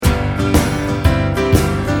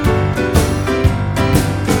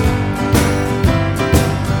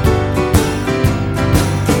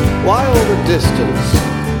distance.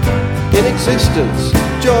 In existence,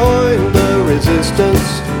 join the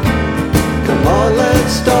resistance. Come on,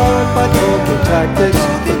 let's start by talking tactics.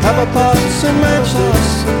 We'll have a pass and match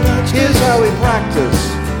this. Here's how we practice.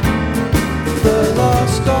 The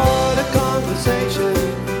lost art of conversation.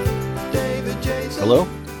 David Jason. Hello?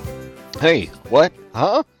 Hey, what?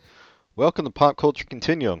 Huh? Welcome to Pop Culture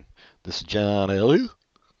Continuum. This is John Elliott.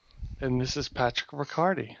 And this is Patrick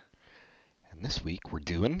Riccardi. And this week we're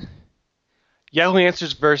doing Yahoo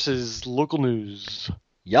Answers versus local news.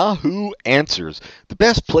 Yahoo Answers, the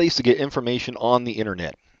best place to get information on the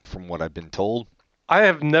internet, from what I've been told. I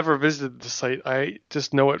have never visited the site. I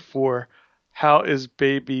just know it for how is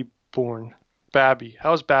baby born? Babby.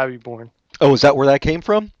 How is Babby born? Oh, is that where that came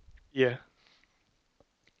from? Yeah.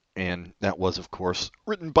 And that was, of course,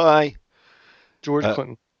 written by George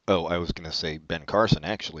Clinton. Oh, I was going to say Ben Carson,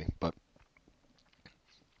 actually, but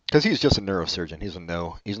because he's just a neurosurgeon.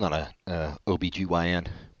 He's not a OBGYN.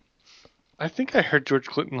 I think I heard George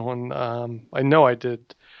Clinton on, I know I did.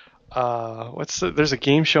 There's a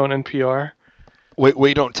game show on NPR.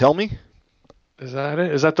 Wait, don't tell me? Is that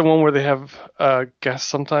it? Is that the one where they have guests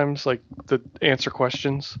sometimes, like, that answer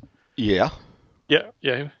questions? Yeah.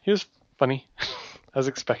 Yeah, he was funny, as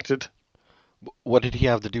expected. What did he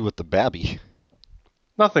have to do with the babby?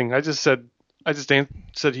 Nothing. I just said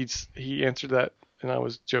he answered that, and I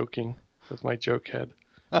was joking with my joke head.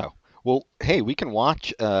 Oh, well, hey, we can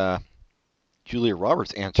watch Julia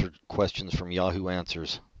Roberts answered questions from Yahoo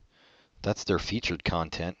Answers. That's their featured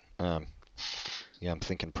content. Yeah, I'm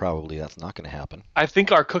thinking probably that's not going to happen. I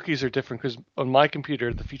think our cookies are different because on my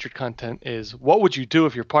computer, the featured content is, what would you do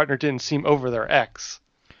if your partner didn't seem over their ex?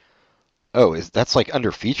 Oh, that's like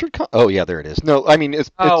under featured oh, yeah, there it is. No, I mean,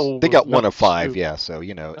 they got one of five, yeah, so,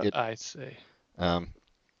 you know. I see.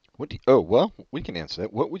 Well, we can answer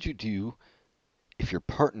that. What would you do if your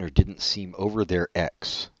partner didn't seem over their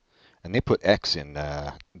ex? And they put X in,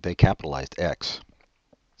 they capitalized X.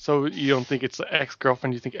 So you don't think it's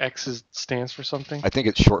ex-girlfriend? You think X stands for something? I think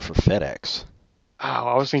it's short for FedEx. Oh,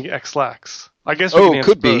 I was thinking X-Lax. I guess we can answer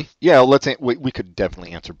could both. Be. Yeah, we could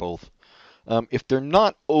definitely answer both. If they're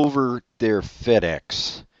not over their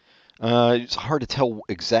FedEx, it's hard to tell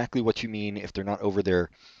exactly what you mean if they're not over their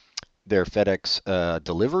FedEx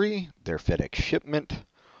delivery, their FedEx shipment.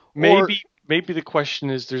 Maybe the question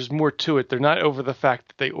is there's more to it. They're not over the fact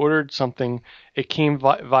that they ordered something, it came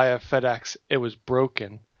via FedEx, it was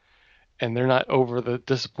broken, and they're not over the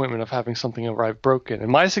disappointment of having something arrive broken.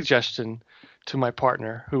 And my suggestion to my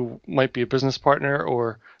partner, who might be a business partner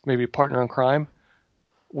or maybe a partner in crime,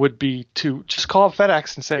 would be to just call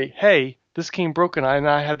FedEx and say, hey, this came broken, and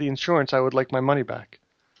I had the insurance, I would like my money back.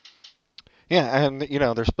 Yeah, and,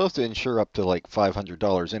 they're supposed to insure up to like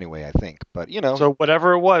 $500 anyway, I think. But, So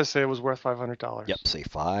whatever it was, say it was worth $500. Yep, say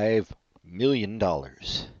 $5 million.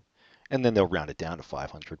 And then they'll round it down to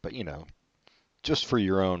 500. But, just for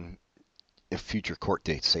your own future court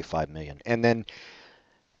dates, say $5 million. And then,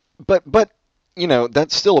 but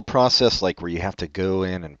that's still a process like where you have to go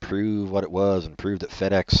in and prove what it was and prove that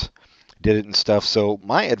FedEx did it and stuff. So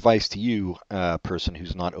my advice to you, person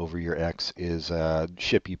who's not over your ex, is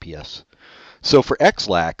ship UPS. So for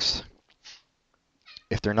X-Lax,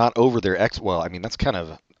 if they're not over their ex, well, I mean, that's kind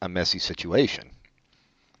of a messy situation.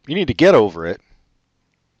 You need to get over it,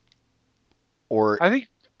 or I think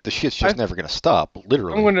the shit's just never going to stop,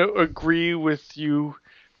 literally. I'm going to agree with you,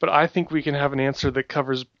 but I think we can have an answer that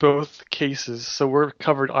covers both cases, so we're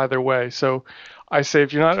covered either way. So I say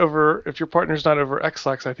if your partner's not over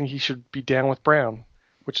X-Lax, I think he should be down with Brown,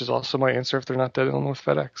 which is also my answer if they're not down with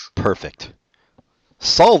FedEx. Perfect.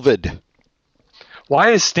 Solved.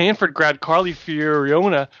 Why is Stanford grad Carly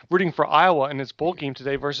Fiorina rooting for Iowa in its bowl game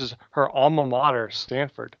today versus her alma mater,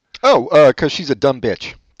 Stanford? Oh, because she's a dumb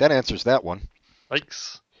bitch. That answers that one.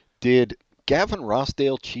 Thanks. Did Gavin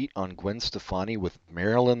Rossdale cheat on Gwen Stefani with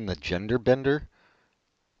Marilyn the Gender Bender?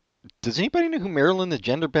 Does anybody know who Marilyn the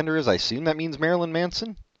Gender Bender is? I assume that means Marilyn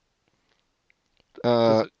Manson.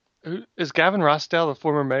 Is Gavin Rossdale the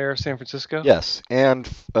former mayor of San Francisco? Yes, and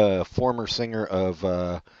former singer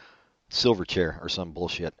of Silverchair or some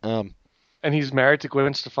bullshit. And he's married to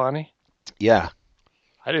Gwen Stefani? Yeah.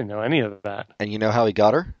 I didn't know any of that. And you know how he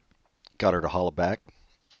got her? Got her to holla back.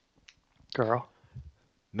 Girl.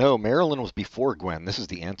 No, Marilyn was before Gwen. This is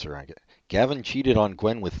the answer I get. Gavin cheated on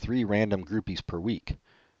Gwen with 3 random groupies per week.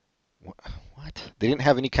 What? They didn't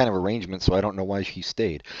have any kind of arrangement, so I don't know why she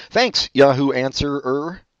stayed. Thanks, Yahoo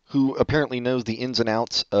Answerer, who apparently knows the ins and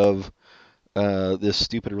outs of this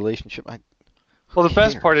stupid relationship. Well, the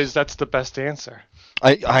best part is that's the best answer.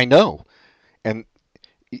 I know. And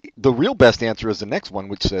the real best answer is the next one,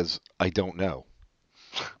 which says, I don't know.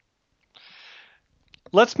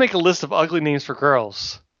 Let's make a list of ugly names for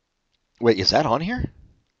girls. Wait, is that on here?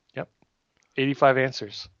 Yep. 85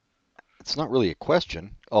 answers. It's not really a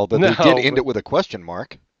question, although No, they did end but- it with a question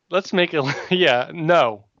mark. Let's make it. Yeah,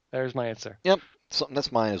 no. There's my answer. Yep, something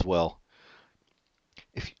that's mine as well.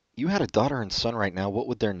 If you had a daughter and son right now, what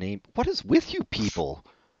would their name? What is with you people?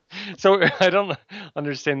 So I don't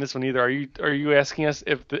understand this one either. Are you asking us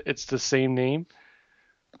if it's the same name?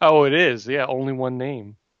 Oh, it is. Yeah, only one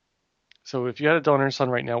name. So if you had a daughter and son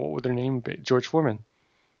right now, what would their name be? George Foreman.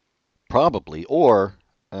 Probably, or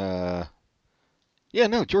yeah,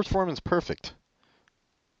 no, George Foreman's perfect.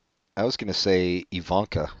 I was gonna say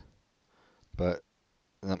Ivanka, but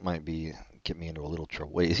that might be get me into a little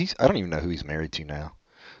trouble. Wait, is he? I don't even know who he's married to now.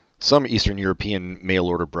 Some Eastern European mail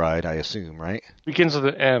order bride, I assume, right? Begins with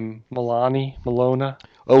an M. Malona.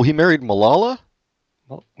 Oh, he married Malala?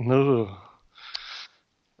 No.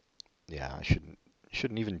 Yeah, I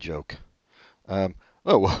shouldn't even joke.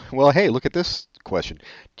 Oh, well, hey, look at this question.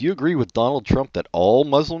 Do you agree with Donald Trump that all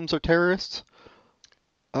Muslims are terrorists?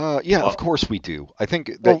 Yeah, of course we do. I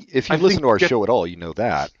think that if you listen to our show at all, you know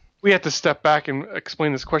that. We have to step back and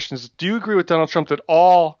explain this question. Do you agree with Donald Trump that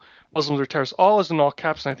all Muslims are terrorists? All is in all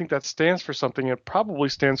caps, and I think that stands for something. It probably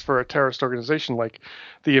stands for a terrorist organization like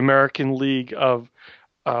the American League of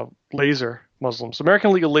Laser Muslims.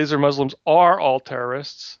 American League of Laser Muslims are all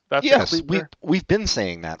terrorists. That's yes, we've been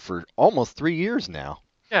saying that for almost 3 years now.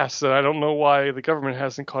 Yes, and I don't know why the government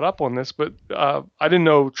hasn't caught up on this, but I didn't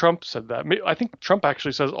know Trump said that. I think Trump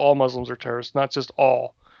actually says all Muslims are terrorists, not just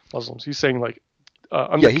all Muslims. He's saying like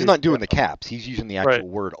yeah, he's not doing the caps. He's using the actual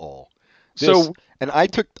word all. And I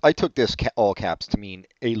took this all caps to mean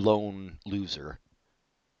a lone loser.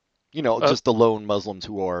 You know, just the lone Muslims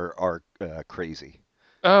who are crazy.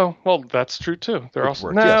 Oh, well, that's true too. They're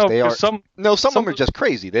also yes, they are. Some of them are just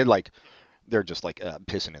crazy. They're just like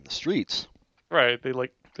pissing in the streets. Right.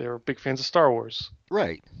 They're big fans of Star Wars.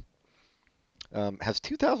 Right. Has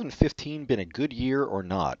 2015 been a good year or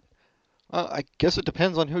not? I guess it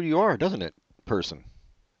depends on who you are, doesn't it, person?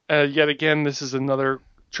 Yet again, this is another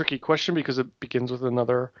tricky question because it begins with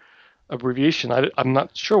another abbreviation. I'm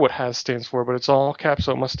not sure what HAS stands for, but it's all caps,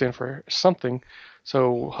 so it must stand for something.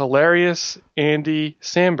 So, hilarious Andy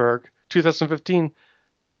Samberg, 2015,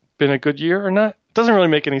 been a good year or not? Doesn't really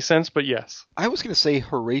make any sense, but yes. I was going to say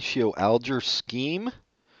Horatio Alger scheme,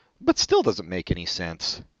 but still doesn't make any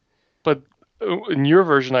sense. But in your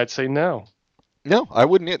version, I'd say no. No, I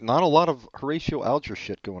wouldn't. Not a lot of Horatio Alger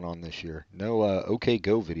shit going on this year. No OK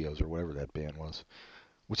Go videos or whatever that band was,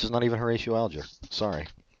 which is not even Horatio Alger. Sorry.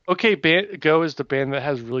 OK Go is the band that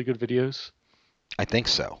has really good videos? I think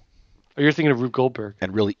so. Oh, you're thinking of Rube Goldberg.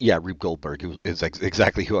 And really, yeah, Rube Goldberg is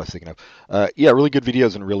exactly who I was thinking of. Yeah, really good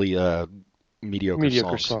videos and really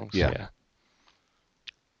mediocre songs. Yeah.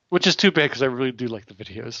 Which is too bad because I really do like the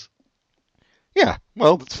videos. Yeah,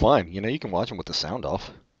 well, that's fine. You know, you can watch them with the sound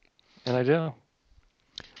off. And I do.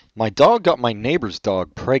 My dog got my neighbor's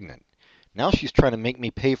dog pregnant. Now she's trying to make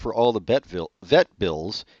me pay for all the vet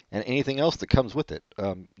bills and anything else that comes with it.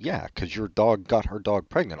 Yeah, because your dog got her dog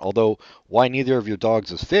pregnant. Although, why neither of your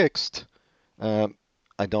dogs is fixed, I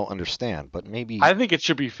don't understand. But maybe... I think it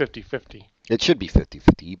should be 50-50. It should be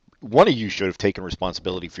 50-50. One of you should have taken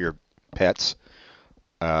responsibility for your pets.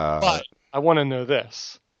 But I want to know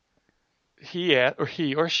this. He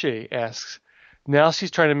or she asks, now she's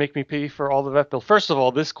trying to make me pay for all the vet bills. First of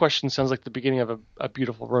all, this question sounds like the beginning of a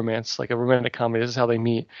beautiful romance, like a romantic comedy. This is how they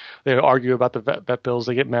meet. They argue about the vet bills.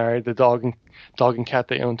 They get married. The dog and cat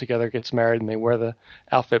they own together gets married, and they wear the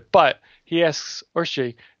outfit. But he asks, or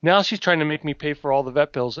she, now she's trying to make me pay for all the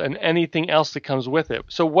vet bills and anything else that comes with it.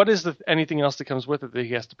 So what is the anything else that comes with it that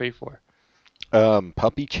he has to pay for?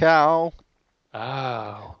 Puppy chow.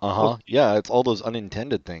 Oh. Uh-huh. Yeah, it's all those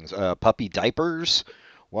unintended things. Puppy diapers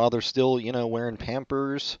while they're still, wearing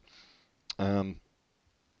Pampers. Puppy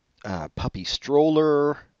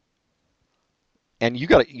stroller. And you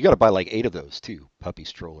gotta buy like 8 of those too, puppy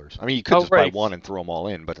strollers. I mean, you could just buy one and throw them all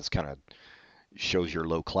in, but it's kind of shows your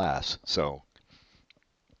low class. So,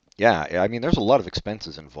 yeah, I mean, there's a lot of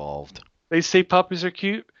expenses involved. They say puppies are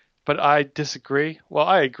cute, but I disagree. Well,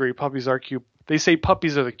 I agree. Puppies are cute. They say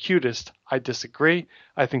puppies are the cutest. I disagree.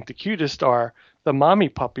 I think the cutest are the mommy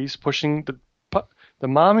puppies pushing the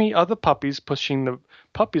mommy of the puppies pushing the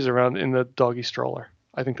puppies around in the doggy stroller.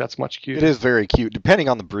 I think that's much cuter. It is very cute, depending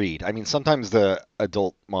on the breed. I mean, sometimes the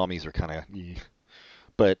adult mommies are kind of,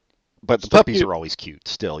 but the puppies cute. Are always cute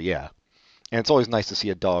still, yeah. And it's always nice to see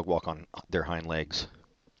a dog walk on their hind legs,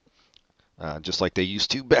 just like they used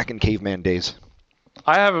to back in caveman days.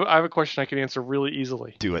 I have a question I can answer really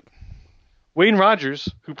easily. Do it. Wayne Rogers,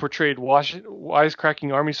 who portrayed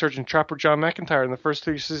wisecracking Army Surgeon Trapper John McIntyre in the first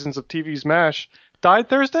 3 seasons of TV's MASH, died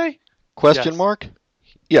Thursday? Question Yes. mark?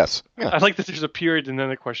 Yes. Yeah. I like that there's a period and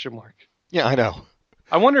then a question mark. Yeah, I know.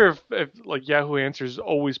 I wonder if like Yahoo Answers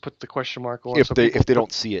always put the question mark on. If they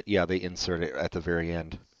don't see it, yeah, they insert it at the very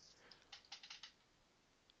end.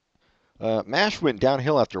 MASH went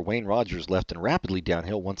downhill after Wayne Rogers left, and rapidly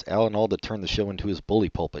downhill once Alan Alda turned the show into his bully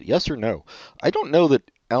pulpit. Yes or no? I don't know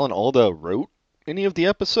that Alan Alda wrote any of the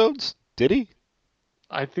episodes. Did he?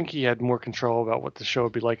 I think he had more control about what the show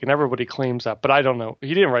would be like, and everybody claims that, but I don't know.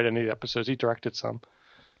 He didn't write any of the episodes. He directed some.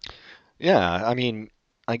 Yeah, I mean,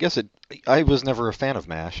 I guess I was never a fan of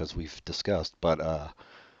MASH, as we've discussed, but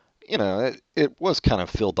it was kind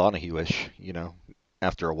of Phil Donahue-ish,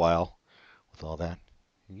 after a while with all that.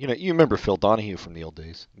 You remember Phil Donahue from the old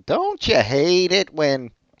days. Don't you hate it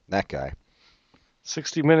when that guy?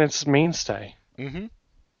 60 Minutes mainstay. Mm-hmm.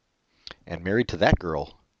 And married to that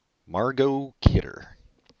girl, Margot Kidder.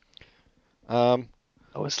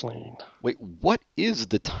 Lois Lane. Wait, what is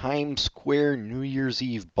the Times Square New Year's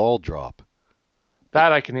Eve ball drop?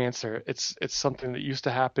 That I can answer. It's something that used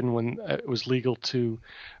to happen when it was legal to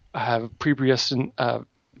have prepubescent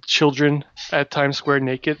children at Times Square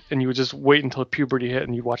naked, and you would just wait until puberty hit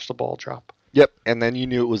and you watch the ball drop. Yep, and then you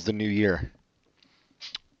knew it was the new year.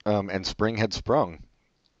 And spring had sprung.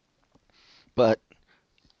 But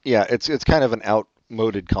yeah, it's kind of an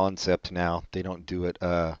outmoded concept now. They don't do it.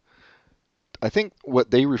 I think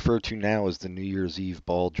what they refer to now as the New Year's Eve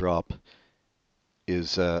ball drop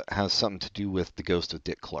has something to do with the ghost of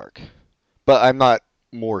Dick Clark. But I'm not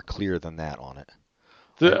more clear than that on it.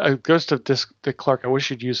 The ghost of Dick Clark, I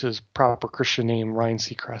wish you'd use his proper Christian name, Ryan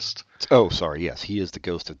Seacrest. Oh, sorry, yes, he is the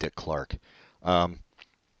ghost of Dick Clark. And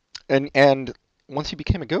once he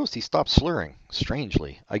became a ghost, he stopped slurring,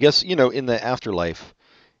 strangely. I guess, in the afterlife,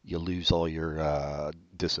 you lose all your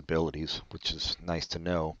disabilities, which is nice to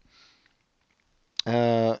know.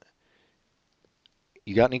 You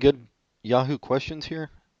got any good Yahoo questions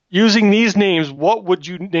here? Using these names, what would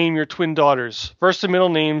you name your twin daughters? First and middle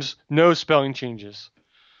names, no spelling changes.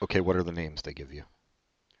 Okay, what are the names they give you?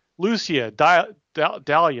 Lucia,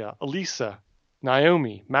 Dahlia, Elisa,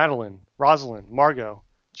 Naomi, Madeline, Rosalind, Margot,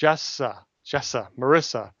 Jessa,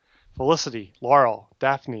 Marissa, Felicity, Laurel,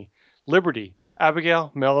 Daphne, Liberty,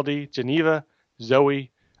 Abigail, Melody, Geneva, Zoe,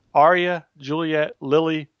 Aria, Juliet,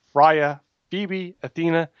 Lily, Freya, Phoebe,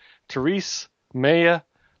 Athena, Therese, Maya,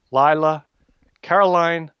 Lila,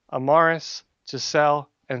 Caroline, Amaris, Giselle,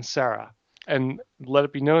 and Sarah. And let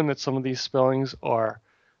it be known that some of these spellings are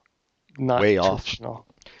not way traditional. Off.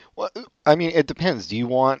 Well, I mean, it depends. Do you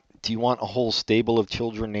want a whole stable of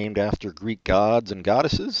children named after Greek gods and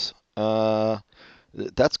goddesses?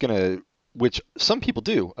 That's gonna, which some people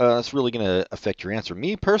do. That's really gonna affect your answer.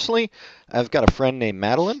 Me personally, I've got a friend named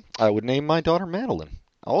Madeline. I would name my daughter Madeline.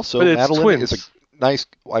 Also, but it's Madeline twins. is a nice.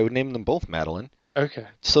 I would name them both Madeline. Okay.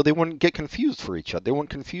 So they wouldn't get confused for each other. They wouldn't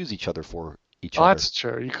confuse each other for each other. That's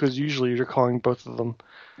true, because usually you're calling both of them.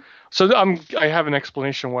 So I have an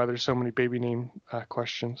explanation why there's so many baby name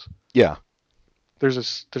questions. Yeah.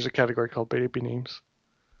 There's a category called baby names.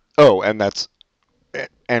 Oh,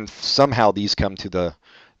 and somehow these come to the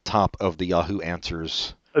top of the Yahoo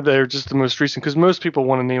Answers. They're just the most recent, because most people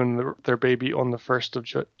want to name their baby on the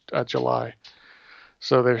 1st of July.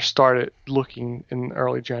 So they started looking in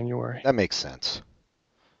early January. That makes sense.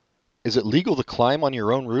 Is it legal to climb on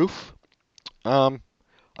your own roof? I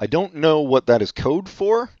don't know what that is code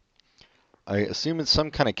for. I assume it's some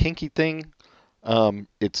kind of kinky thing.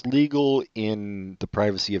 It's legal in the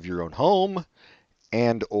privacy of your own home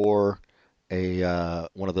and or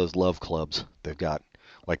one of those love clubs they've got,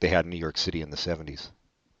 like they had in New York City in the 70s.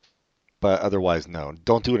 But otherwise, no.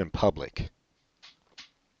 Don't do it in public.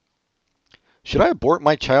 Should I abort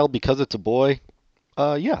my child because it's a boy?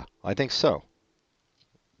 Yeah, I think so.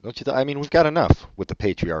 Don't you? I mean, we've got enough with the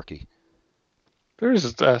patriarchy.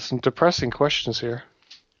 There's some depressing questions here.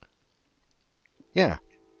 Yeah.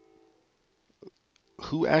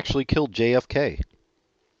 Who actually killed JFK?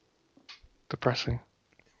 Depressing.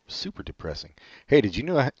 Super depressing. Hey, did you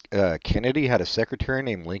know Kennedy had a secretary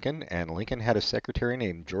named Lincoln, and Lincoln had a secretary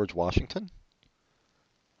named George Washington?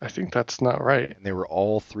 I think that's not right. And they were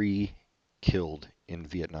all three killed in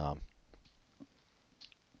Vietnam.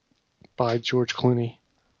 By George Clooney.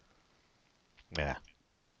 Yeah.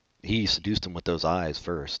 He seduced him with those eyes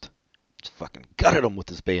first. Just fucking gutted him with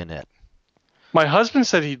his bayonet. My husband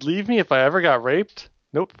said he'd leave me if I ever got raped.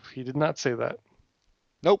 Nope, he did not say that.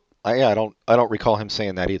 Nope. I don't recall him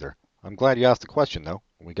saying that either. I'm glad you asked the question, though.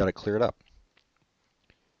 We got it cleared up.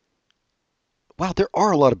 Wow, there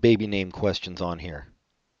are a lot of baby name questions on here.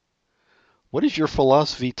 What is your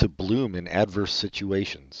philosophy to bloom in adverse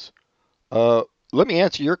situations? Uh, Let me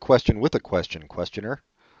answer your question with a question, questioner.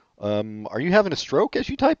 Are you having a stroke as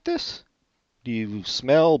you type this? Do you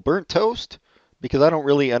smell burnt toast? Because I don't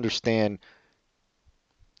really understand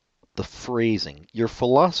the phrasing. Your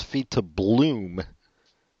philosophy to bloom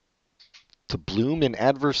in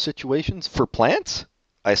adverse situations for plants?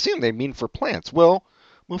 I assume they mean for plants. Well,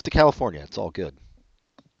 move to California. It's all good.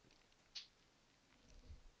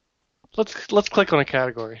 Let's click on a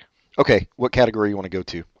category. Okay, what category you want to go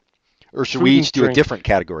to? Or should Food we and each do a drink. different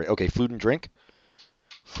category? Okay, food and drink.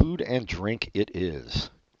 Food and drink it is.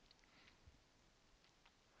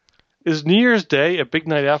 Is New Year's Day a big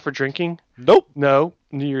night out for drinking? Nope. No.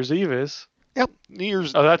 New Year's Eve is. Yep. New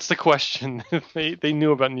Year's, Oh, that's the question. They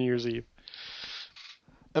knew about New Year's Eve.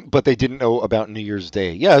 but they didn't know about New Year's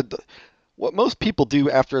Day. Yeah, what most people do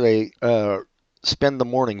after they spend the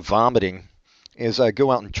morning vomiting is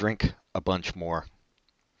go out and drink a bunch more.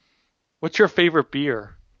 What's your favorite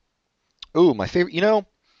beer? Ooh, my favorite.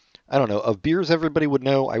 I don't know. Of beers everybody would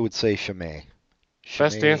know, I would say Chimay.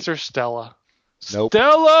 Best Chimay. answer, Stella. Nope.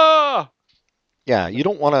 Stella! Yeah, you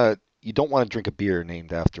don't want to drink a beer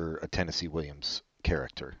named after a Tennessee Williams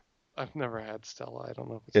character. I've never had Stella. I don't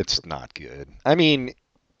know if It's not good. I mean,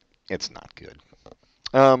 it's not good.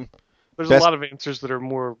 There's best- a lot of answers that are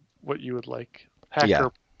more what you would like. Hacker, Yeah.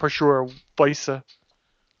 Pashura, Weisse,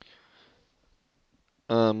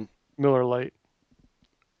 Um, Miller Lite,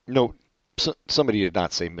 no, somebody did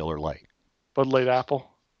not say Miller Lite. Bud Light Apple.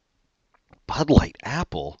 Bud Light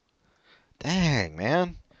Apple. Dang,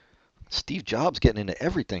 man. Steve Jobs getting into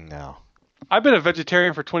everything now. I've been a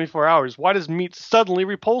vegetarian for 24 hours. Why does meat suddenly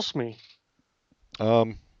repulse me?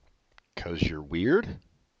 'Cause you're weird.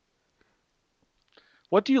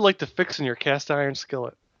 What do you like to fix in your cast iron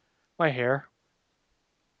skillet? My hair.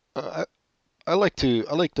 I like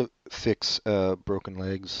to fix broken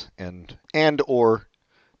legs and or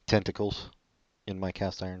tentacles in my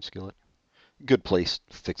cast iron skillet. Good place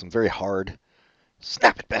to fix them. Very hard.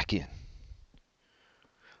 Snap it back in.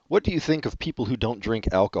 What do you think of people who don't drink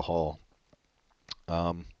alcohol?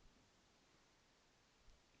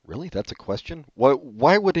 Really? That's a question?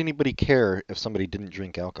 Why would anybody care if somebody didn't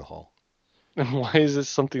drink alcohol? And why is this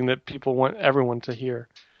something that people want everyone to hear?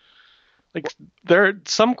 Like,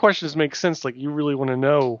 some questions make sense. Like, you really want to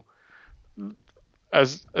know.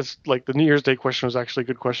 As like the New Year's Day question was actually a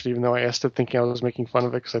good question, even though I asked it thinking I was making fun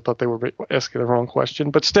of it because I thought they were asking the wrong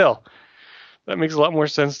question. But still, that makes a lot more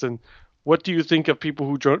sense than what do you think of people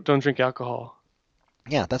who don't drink alcohol?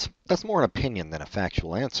 Yeah, that's more an opinion than a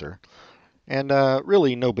factual answer. And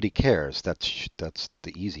really, nobody cares. That's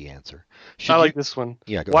the easy answer. I like this one.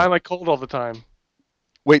 Yeah, go Why ahead. am I cold all the time?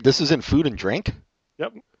 Wait, this is in food and drink?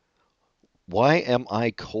 Yep. Why am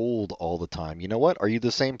I cold all the time? You know what? Are you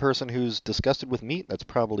the same person who's disgusted with meat? That's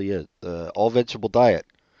probably it. All vegetable diet.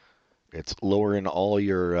 It's lowering all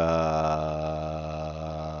your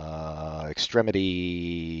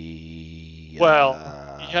extremity.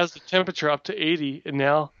 Well, he has the temperature up to 80, and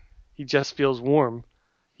now he just feels warm.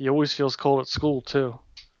 He always feels cold at school too.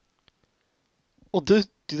 Well,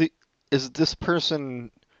 is this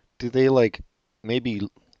person? Do they like maybe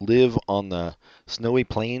live on the snowy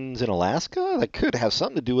plains in Alaska? That could have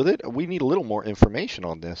something to do with it. We need a little more information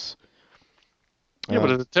on this. Yeah,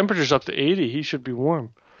 but if the temperature's up to 80, he should be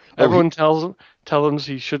warm. Oh, Everyone tells him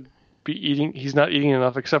he should be eating. He's not eating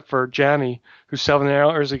enough, except for Janny, who 7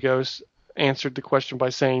 hours ago answered the question by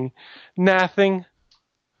saying, "Nothing."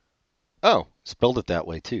 Oh, spelled it that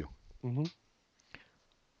way too. Mm-hmm.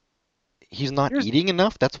 He's not eating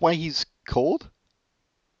enough? That's why he's cold?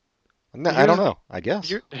 No, I don't know. I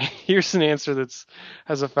guess. Here's an answer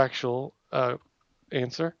has a factual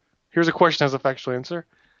answer. Here's a question that has a factual answer.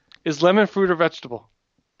 Is lemon fruit or vegetable?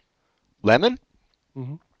 Lemon?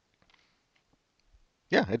 Mm-hmm.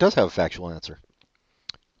 Yeah, it does have a factual answer.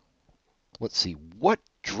 Let's see. What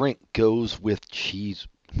drink goes with cheese?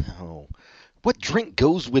 No. What drink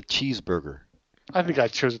goes with cheeseburger? I think I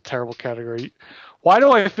chose a terrible category. Why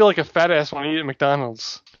do I feel like a fat ass when I eat at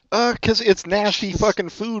McDonald's? 'Cause it's nasty fucking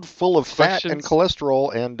food full of fat and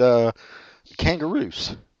cholesterol and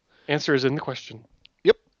kangaroos. Answer is in the question.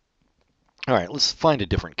 Yep. All right, let's find a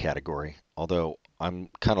different category. Although I'm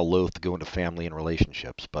kind of loath to go into family and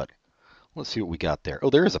relationships, but let's see what we got there. Oh,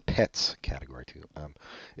 there is a pets category too.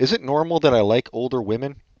 Is it normal that I like older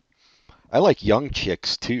women? I like young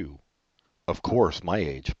chicks too. Of course, my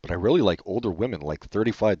age, but I really like older women, like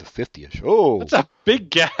 35 to 50ish. Oh, that's a big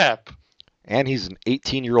gap. And he's an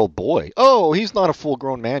 18-year-old boy. Oh, he's not a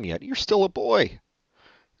full-grown man yet. You're still a boy.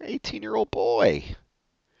 18-year-old boy.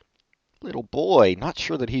 Little boy. Not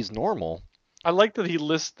sure that he's normal. I like that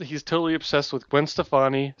he's totally obsessed with Gwen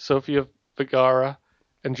Stefani, Sofia Vergara,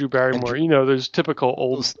 and Drew And Barrymore. You know, those typical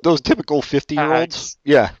old those typical 50-year-olds. hags.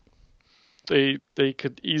 Yeah. They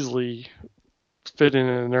could easily fit in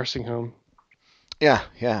a nursing home. Yeah.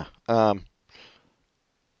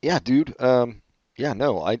 Yeah, dude. Yeah,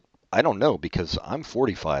 no, I don't know because I'm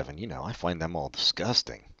 45 and I find them all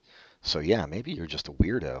disgusting. So yeah, maybe you're just a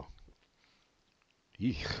weirdo.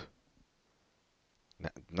 Eek.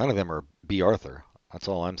 None of them are B. Arthur. That's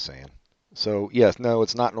all I'm saying. So yes, no,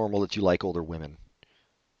 it's not normal that you like older women.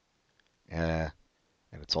 And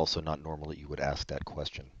it's also not normal that you would ask that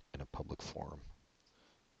question in a public forum.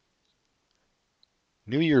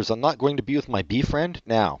 New Year's, I'm not going to be with my B friend.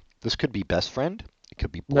 Now, this could be best friend. It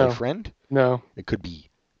could be boyfriend. No. It could be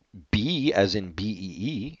B as in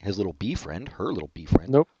BEE, his little B friend, her little B friend.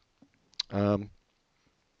 Nope.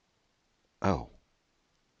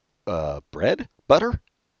 Bread? Butter?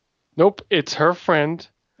 Nope. It's her friend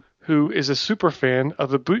who is a super fan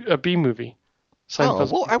of a B movie.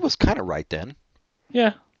 Seinfeld's well, I was kind of right then.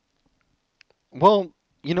 Yeah. Well,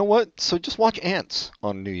 you know what? So just watch Ants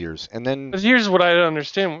on New Year's, and then... But here's what I don't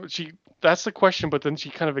understand. That's the question, but then she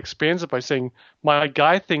kind of expands it by saying, my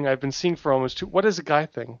guy thing I've been seeing for almost 2... What is a guy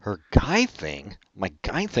thing? Her guy thing? My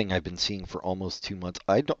guy thing I've been seeing for almost 2 months.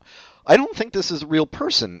 I don't think this is a real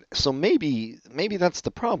person, so maybe that's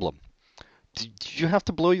the problem. Did you have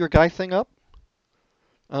to blow your guy thing up?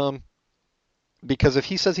 Because if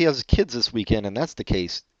he says he has kids this weekend and that's the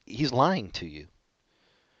case, he's lying to you.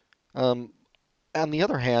 On the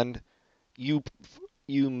other hand, you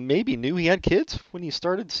maybe knew he had kids when you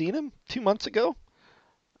started seeing him 2 months ago.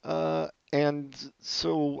 And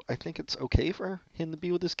so I think it's okay for him to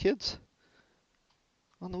be with his kids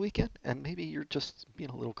on the weekend. And maybe you're just being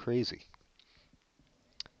a little crazy.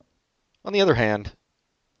 On the other hand,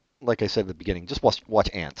 like I said at the beginning, just watch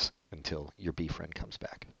Ants until your B friend comes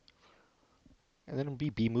back. And then it'll be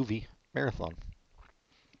B-movie marathon.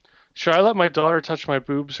 Should I let my daughter touch my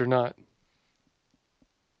boobs or not?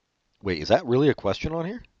 Wait, is that really a question on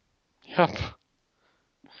here? Yep.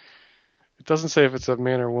 It doesn't say if it's a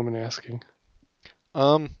man or woman asking.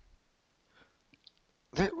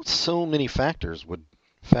 So many factors would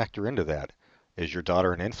factor into that. Is your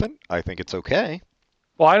daughter an infant? I think it's okay.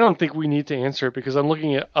 Well, I don't think we need to answer it because I'm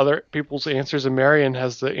looking at other people's answers, and Marion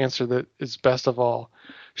has the answer that is best of all.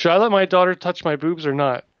 Should I let my daughter touch my boobs or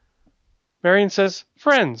not? Marion says,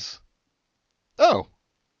 friends. Oh,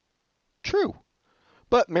 true.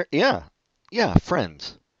 But, yeah,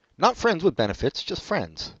 friends. Not friends with benefits, just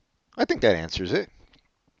friends. I think that answers it.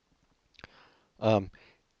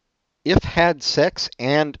 If had sex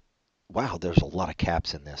and... Wow, there's a lot of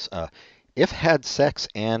caps in this. If had sex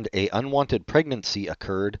and a unwanted pregnancy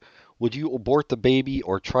occurred, would you abort the baby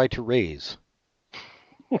or try to raise?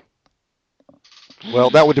 Well,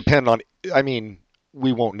 that would depend on... I mean,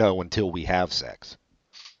 we won't know until we have sex.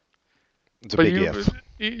 It's a big if.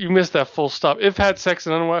 You missed that full stop. If had sex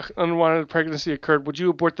and unwanted pregnancy occurred, would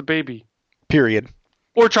you abort the baby? Period.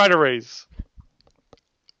 Or try to raise?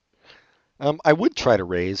 I would try to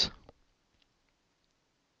raise.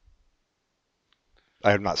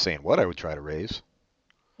 I'm not saying what I would try to raise.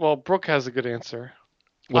 Well, Brooke has a good answer.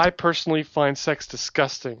 I personally find sex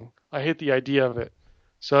disgusting. I hate the idea of it.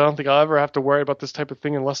 So I don't think I'll ever have to worry about this type of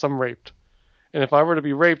thing unless I'm raped. And if I were to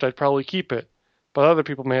be raped, I'd probably keep it. But other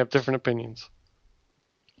people may have different opinions.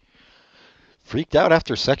 Freaked out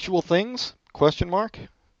after sexual things? Question mark.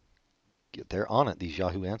 They're on it, these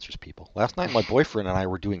Yahoo Answers people. Last night my boyfriend and I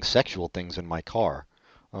were doing sexual things in my car.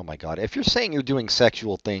 Oh my God. If you're saying you're doing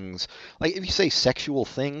sexual things, like if you say sexual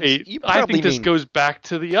things, you probably I think this goes back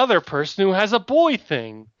to the other person who has a boy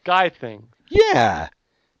thing, guy thing. Yeah.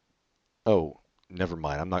 Oh, never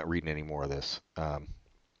mind. I'm not reading any more of this.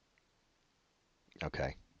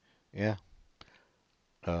 Okay. Yeah.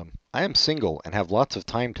 I am single and have lots of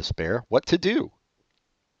time to spare. What to do?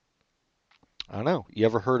 I don't know. You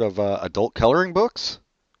ever heard of adult coloring books?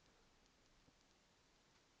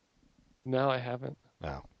 No, I haven't.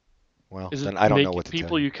 No. Well, Is then it I don't know what to tell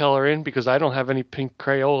people you. you color in? Because I don't have any pink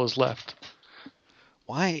Crayolas left.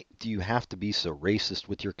 Why do you have to be so racist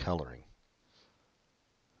with your coloring?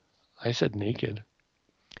 I said naked.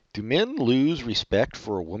 Do men lose respect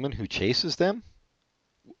for a woman who chases them?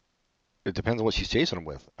 It depends on what she's chasing them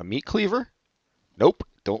with. A meat cleaver? Nope.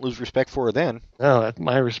 Don't lose respect for her then. No,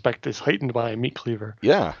 my respect is heightened by a meat cleaver.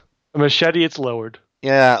 Yeah. A machete, it's lowered.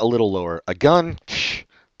 Yeah, a little lower. A gun? Psh,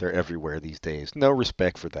 they're everywhere these days. No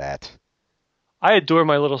respect for that. I adore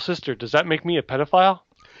my little sister. Does that make me a pedophile?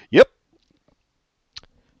 Yep.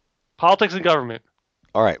 Politics and government.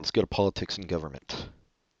 All right, let's go to politics and government.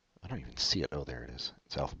 I don't even see it. Oh, there it is.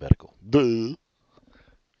 It's alphabetical. Duh.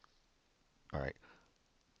 All right.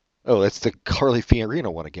 Oh, that's the Carly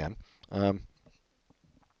Fiorina one again. Are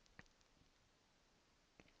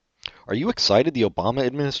you excited the Obama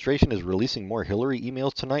administration is releasing more Hillary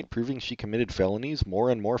emails tonight, proving she committed felonies, more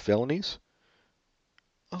and more felonies?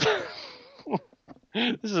 Oh.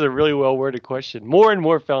 This is a really well-worded question. More and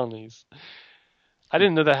more felonies. I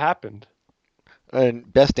didn't know that happened.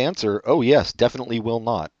 And best answer, oh yes, definitely will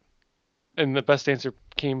not. And the best answer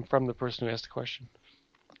came from the person who asked the question.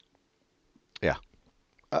 Yeah.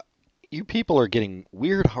 You people are getting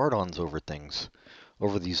weird hard-ons over things,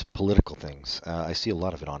 over these political things. I see a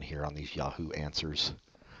lot of it on here on these Yahoo answers.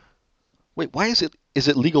 Wait, why is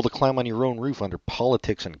it legal to climb on your own roof under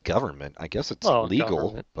politics and government? I guess it's legal,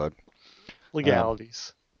 government. but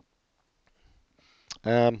Legalities.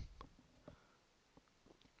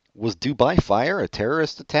 Was Dubai fire a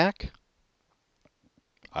terrorist attack?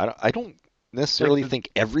 I don't necessarily think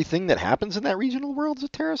everything that happens in that regional world is a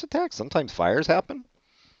terrorist attack. Sometimes fires happen.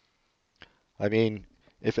 I mean,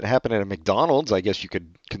 if it happened at a McDonald's, I guess you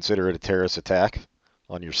could consider it a terrorist attack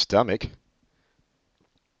on your stomach.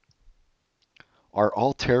 Are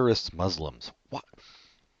all terrorists Muslims? What?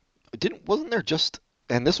 Wasn't there just...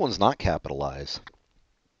 And this one's not capitalized.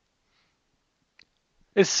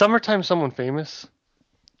 Is Summertime someone famous?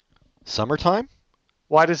 Summertime?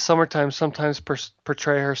 Why does Summertime sometimes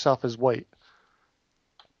portray herself as white?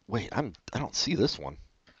 Wait, I don't see this one.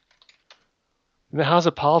 Then how's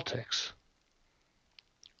it politics?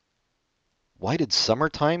 Why did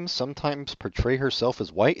Summertime sometimes portray herself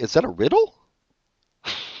as white? Is that a riddle?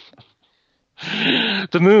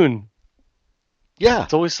 The moon. Yeah.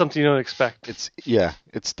 It's always something you don't expect. It's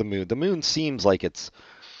the moon. The moon seems like it's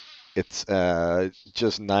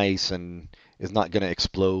just nice and is not going to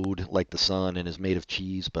explode like the sun and is made of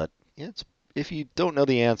cheese, but if you don't know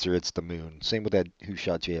the answer, it's the moon. Same with that Who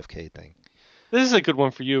Shot JFK thing. This is a good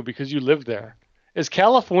one for you because you live there. Is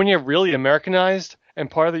California really Americanized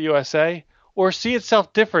and part of the USA, or see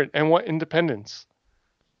itself different and want independence?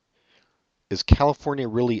 Is California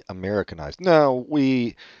really Americanized? No,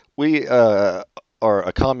 we are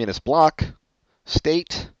a communist bloc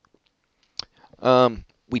state.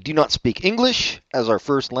 We do not speak English as our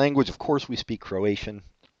first language. Of course, we speak Croatian.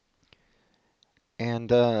 And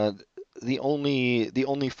the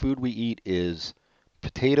only food we eat is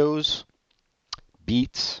potatoes,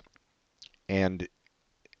 beets, and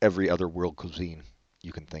every other world cuisine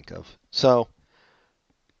you can think of. So,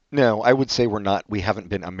 no, I would say we haven't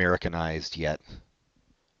been Americanized yet.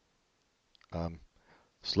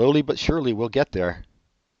 Slowly but surely we'll get there.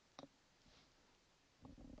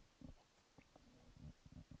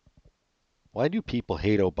 Why do people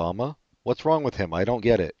hate Obama? What's wrong with him? I don't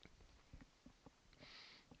get it.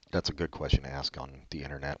 That's a good question to ask on the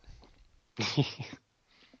internet.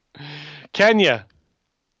 Kenya.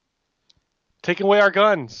 Taking away our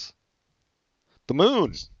guns. The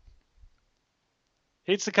moon.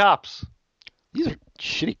 Hates the cops. These are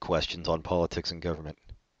shitty questions on politics and government.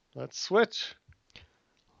 Let's switch.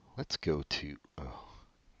 Let's go to... Oh,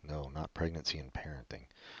 no, not pregnancy and parenting.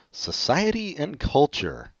 Society and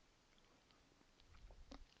culture.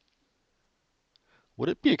 Would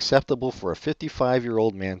it be acceptable for a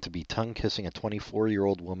 55-year-old man to be tongue-kissing a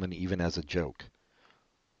 24-year-old woman even as a joke?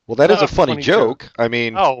 Well, that is a funny joke. I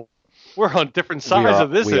mean... Oh, we're on different sides of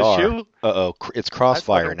this issue. Uh-oh, it's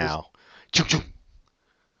crossfire now.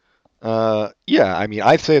 Yeah, I mean,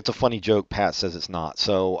 I'd say it's a funny joke. Pat says it's not.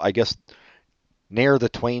 So I guess ne'er the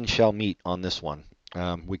twain shall meet on this one.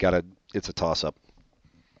 It's a toss-up.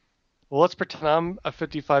 Well, let's pretend I'm a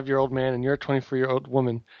 55-year-old man and you're a 24-year-old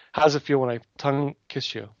woman. How does it feel when I tongue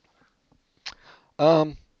kiss you?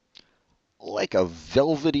 Like a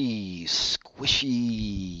velvety,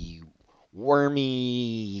 squishy,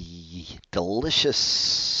 wormy,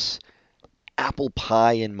 delicious apple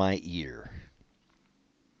pie in my ear.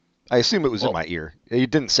 I assume it was in my ear. You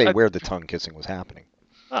didn't say where the tongue kissing was happening.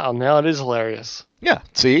 Oh, now it is hilarious. Yeah,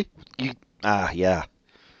 see? Yeah. You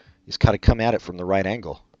just got to come at it from the right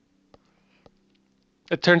angle.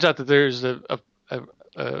 It turns out that there's a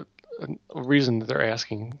reason that they're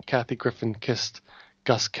asking. Kathy Griffin kissed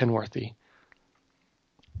Gus Kenworthy.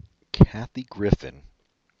 Kathy Griffin,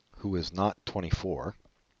 who is not 24.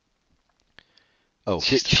 Oh,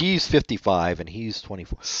 she's 55 and he's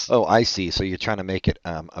 24. Oh, I see. So you're trying to make it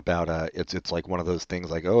about it's like one of those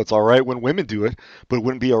things like, oh, it's all right when women do it, but it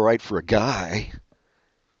wouldn't be all right for a guy.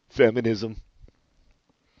 Feminism.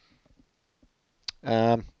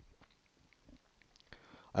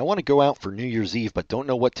 I want to go out for New Year's Eve, but don't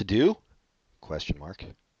know what to do? Question mark.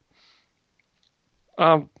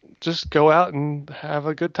 Just go out and have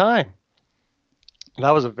a good time.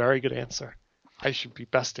 That was a very good answer. I should be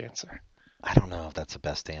best answer. I don't know if that's the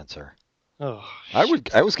best answer. Oh, I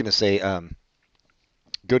was going to say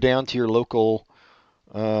go down to your local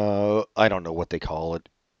I don't know what they call it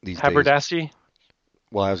these days. haberdashery.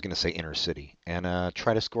 Well, I was going to say inner city and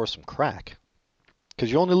try to score some crack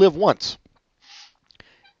because you only live once.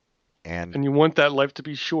 And you want that life to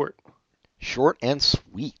be short. Short and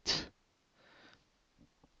sweet.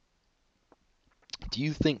 Do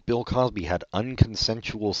you think Bill Cosby had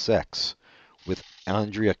unconsensual sex with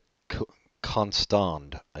Andrea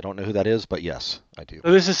Constand? I don't know who that is, but yes, I do.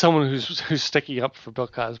 So this is someone who's sticking up for Bill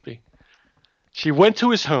Cosby. She went to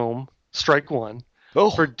his home, strike one,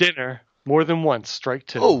 for dinner more than once, strike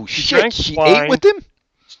two. Oh, shit, she ate with him?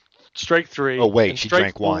 Strike three. Oh, wait, she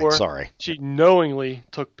drank wine, sorry. She knowingly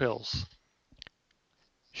took pills.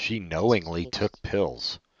 She knowingly took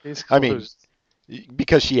pills. I mean,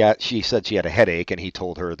 because she said she had a headache, and he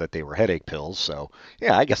told her that they were headache pills, so,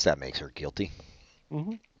 yeah, I guess that makes her guilty.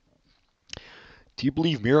 Mm-hmm. Do you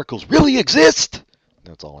believe miracles really exist?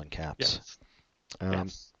 That's all in caps.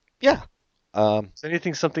 Yes. Yeah. So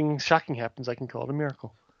anything, something shocking happens, I can call it a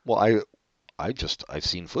miracle. Well, I've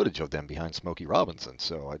seen footage of them behind Smokey Robinson,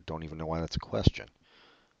 so I don't even know why that's a question.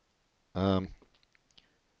 Do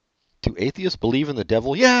atheists believe in the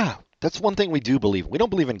devil? Yeah, that's one thing we do believe. We don't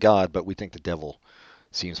believe in God, but we think the devil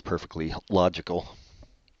seems perfectly logical.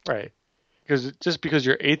 Right. Because just because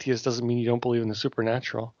you're atheist doesn't mean you don't believe in the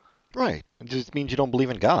supernatural. Right. It just means you don't believe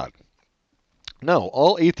in God. No,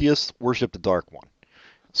 all atheists worship the Dark One.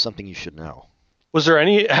 Something you should know. Was there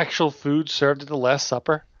any actual food served at the Last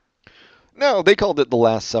Supper? No, they called it the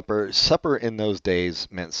Last Supper. Supper in those days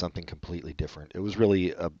meant something completely different. It was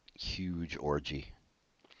really a huge orgy.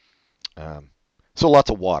 So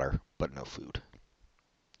lots of water, but no food.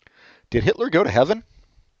 Did Hitler go to heaven?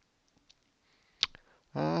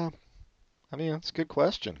 I mean, that's a good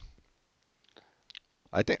question.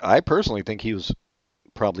 I personally think he was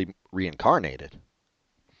probably reincarnated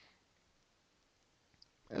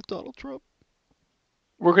as Donald Trump.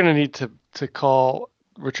 We're going to need to call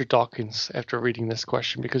Richard Dawkins after reading this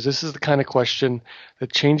question, because this is the kind of question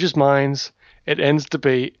that changes minds, it ends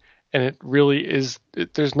debate, and it really is,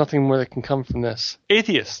 there's nothing more that can come from this.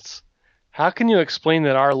 Atheists, how can you explain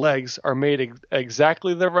that our legs are made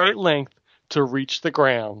exactly the right length to reach the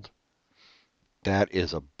ground? That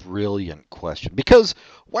is a brilliant question. Because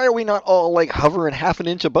why are we not all like hovering half an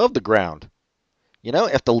inch above the ground? You know,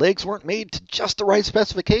 if the legs weren't made to just the right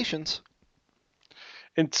specifications.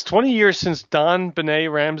 It's 20 years since Don Benet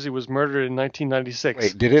Ramsey was murdered in 1996.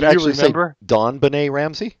 Wait, did it actually say Don Benet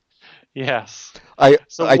Ramsey? Yes. I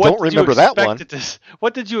don't remember that one.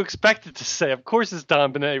 What did you expect it to say? Of course it's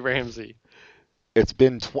Don Benet Ramsey. It's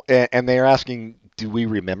been, and they're asking, do we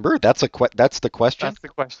remember? That's the question? That's the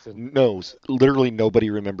question. No, literally nobody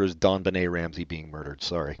remembers Don Benet Ramsey being murdered.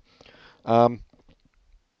 Sorry.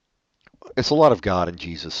 It's a lot of God and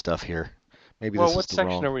Jesus stuff here. Maybe this is the wrong. What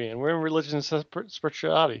section are we in? We're in religion and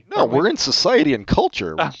spirituality. No, we're in society and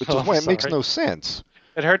culture, which is why it makes no sense.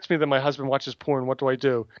 It hurts me that my husband watches porn. What do I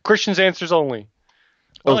do? Christians answers only.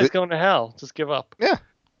 Well, he's going to hell. Just give up. Yeah.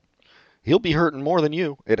 He'll be hurting more than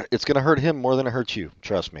you. It's going to hurt him more than it hurts you.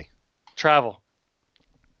 Trust me. Travel.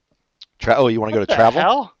 Oh, you want to go to travel?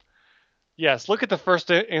 Hell? Yes. Look at the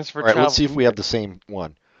first answer for travel. All right, let's see if we have the same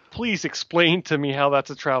one. Please explain to me how that's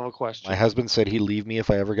a travel question. My husband said he'd leave me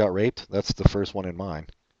if I ever got raped. That's the first one in mine.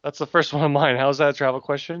 That's the first one in mine. How's that a travel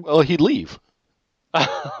question? Well, he'd leave.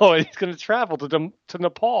 Oh, he's going to travel to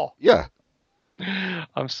Nepal. Yeah.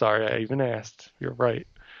 I'm sorry I even asked. You're right.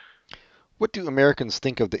 What do Americans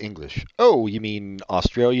think of the English? Oh, you mean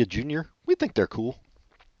Australia Junior? We think they're cool.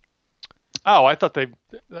 Oh, I thought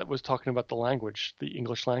that was talking about the language, the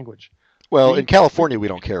English language. Well, in California, we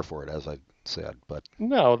don't care for it, as I said, but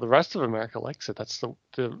no, the rest of America likes it. That's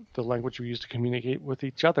the language we use to communicate with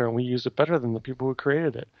each other, and we use it better than the people who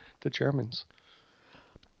created it, the Germans.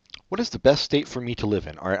 What is the best state for me to live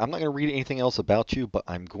in? All right, I'm not going to read anything else about you, but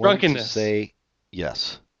I'm going to say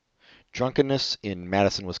yes. Drunkenness in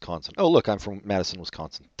Madison, Wisconsin. Oh, look, I'm from Madison,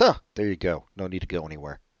 Wisconsin. Duh, there you go. No need to go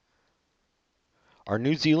anywhere. Are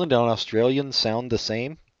New Zealand and Australian sound the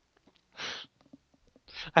same?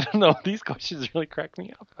 I don't know. These questions really crack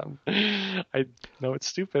me up. I know it's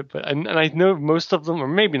stupid, but and I know most of them, or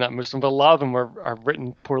maybe not most of them, but a lot of them are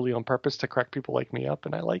written poorly on purpose to crack people like me up,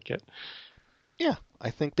 and I like it. Yeah,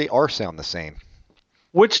 I think they are sound the same.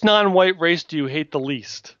 Which non-white race do you hate the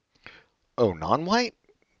least? Oh, non-white?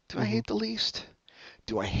 Do I hate the least?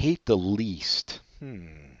 Do I hate the least?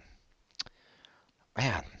 Man,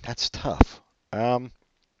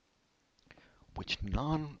 Which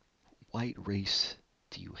non-white race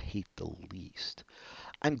do you hate the least?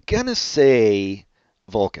 I'm gonna say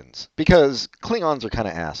Vulcans because Klingons are kind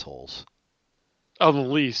of assholes. Oh, the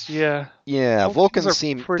least, yeah. Yeah, Vulcans are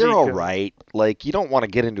Vulcans pretty they're all good. right. Like you don't want to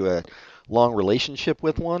get into a long relationship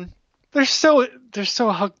with one. They're so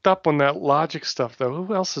hooked up on that logic stuff, though.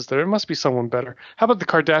 Who else is there? There must be someone better. How about the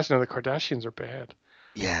Kardashians? No, the Kardashians are bad.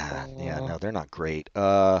 Yeah, Uh, no, they're not great.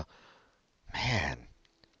 Man.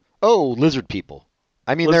 Oh, lizard people.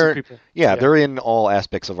 I mean, Lizard people. Yeah. they're in all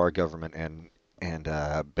aspects of our government and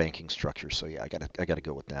banking structure. So yeah, I gotta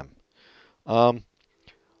go with them. Um,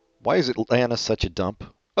 why is Atlanta such a dump?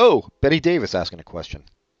 Oh, Betty Davis asking a question.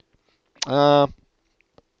 Uh,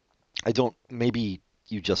 I don't. Maybe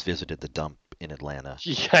you just visited the dump in Atlanta.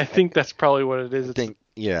 Yeah, I think that's probably what it is. I think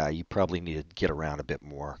yeah, you probably need to get around a bit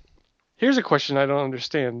more. Here's a question I don't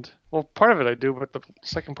understand. Well, part of it I do, but the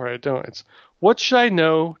second part I don't. It's what should I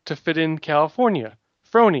know to fit in California?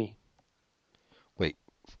 Frony. Wait,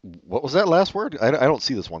 what was that last word? I don't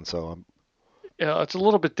see this one, so Yeah, it's a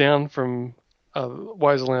little bit down from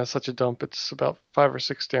why is Atlanta such a dump? It's about 5 or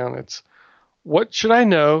 6 down. It's what should I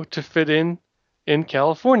know to fit in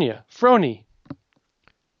California? Frony.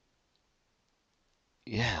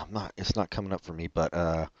 yeah, it's not coming up for me.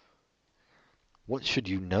 But what should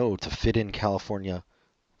you know to fit in California?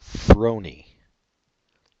 Throny.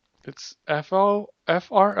 It's FRONY.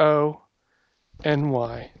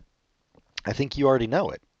 I think you already know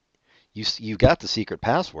it. You got the secret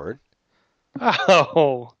password.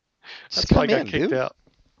 Oh, Just that's why I come got in, kicked dude. out.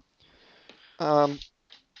 Um,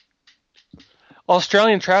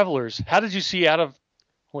 Australian travelers, how did you see out of?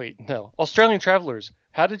 Wait, no. Australian travelers,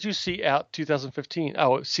 how did you see out 2015?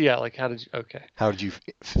 Oh, see out like how did you? Okay, how did you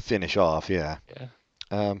finish off? Yeah. yeah.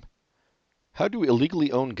 Um, how do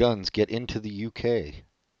illegally owned guns get into the UK?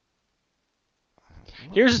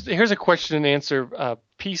 Here's a question and answer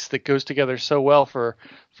piece that goes together so well for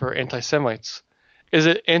anti-Semites. Is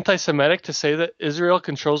it anti-Semitic to say that Israel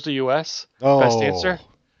controls the U.S.? Best answer? Oh,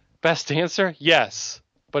 Best answer? Yes,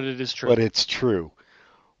 but it is true. but it's true.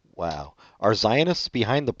 Wow. Are Zionists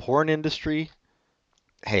behind the porn industry?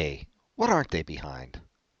 Hey, what aren't they behind?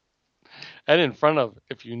 And in front of,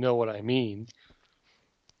 if you know what I mean.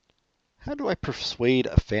 How do I persuade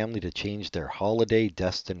a family to change their holiday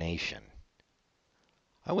destination?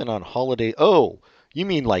 I went on holiday. Oh, you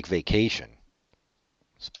mean like vacation?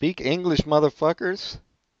 Speak English, motherfuckers.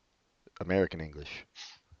 American English.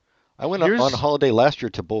 I went on Here's holiday last year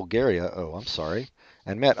to Bulgaria. Oh, I'm sorry.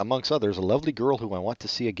 And met, amongst others, a lovely girl who I want to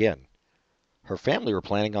see again. Her family were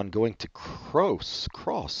planning on going to Kros,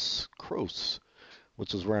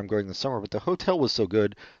 which is where I'm going this summer, but the hotel was so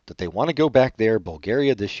good that they want to go back there,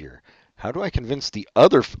 Bulgaria, this year. How do I convince the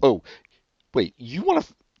other... Oh, wait, you want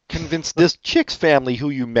to convince this chick's family who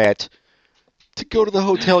you met to go to the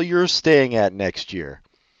hotel you're staying at next year?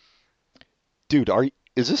 Dude,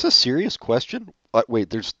 is this a serious question?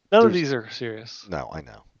 Wait, none of these are serious. No, I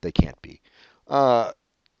know. They can't be. I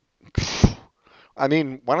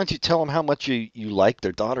mean, why don't you tell them how much you like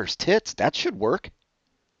their daughter's tits? That should work.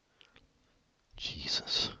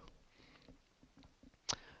 Jesus.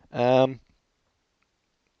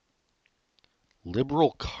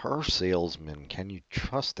 Liberal car salesman. Can you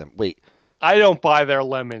trust them? Wait. I don't buy their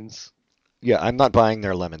lemons. Yeah, I'm not buying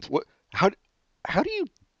their lemons. What? How do you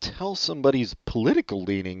tell somebody's political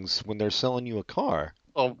leanings when they're selling you a car?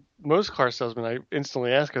 Well, most car salesmen, I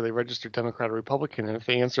instantly ask, are they registered Democrat or Republican? And if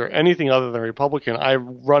they answer anything other than Republican, I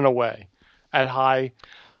run away at high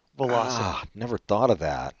velocity. Never thought of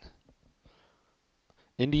that.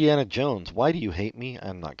 Indiana Jones. Why do you hate me?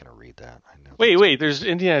 I'm not going to read that. I know. Wait. There's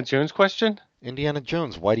Indiana Jones question? Indiana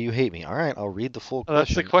Jones. Why do you hate me? All right, I'll read the full question.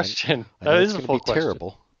 That's the question. I know That it's is a gonna full be question.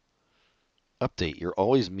 terrible. Update. You're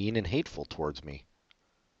always mean and hateful towards me.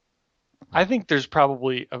 I think there's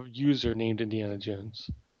probably a user named Indiana Jones.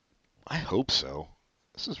 I hope so.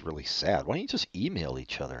 This is really sad. Why don't you just email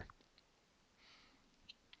each other?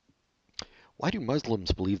 Why do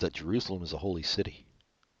Muslims believe that Jerusalem is a holy city?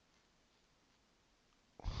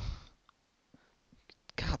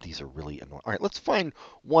 God, these are really annoying. All right, let's find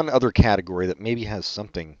one other category that maybe has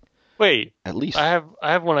something. Wait, At least I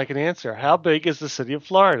have one I can answer. How big is the city of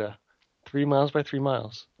Florida? 3 miles by 3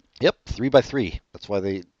 miles. Yep, 3x3. That's why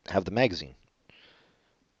they have the magazine.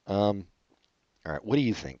 All right, what do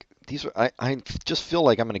you think? These are I just feel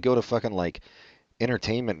like I'm gonna go to fucking like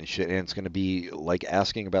entertainment and shit, and it's gonna be like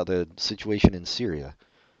asking about the situation in Syria.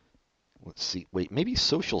 Let's see. Wait, maybe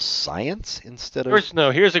social science instead of.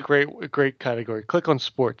 Here's a great category. Click on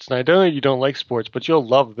sports. Now I know you don't like sports, but you'll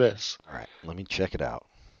love this. All right, let me check it out.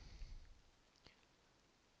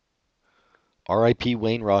 R.I.P.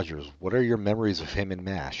 Wayne Rogers. What are your memories of him in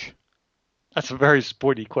MASH? That's a very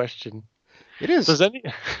sporty question. It is.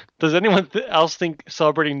 Does anyone else think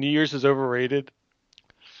celebrating New Year's is overrated?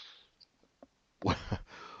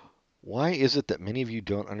 Why is it that many of you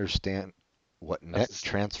don't understand what net That's-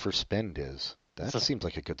 transfer spend is? That That's a- seems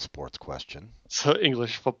like a good sports question. So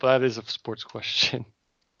English football, that is a sports question.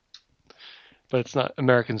 But it's not,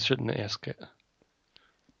 Americans shouldn't ask it.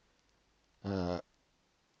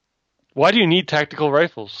 Why do you need tactical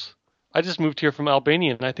rifles? I just moved here from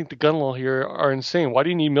Albania, and I think the gun law here are insane. Why do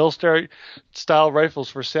you need military-style rifles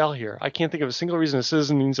for sale here? I can't think of a single reason a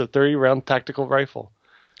citizen needs a 30-round tactical rifle.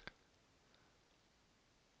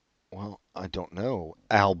 Well, I don't know.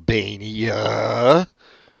 Albania.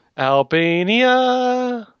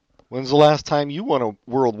 Albania. When's the last time you won a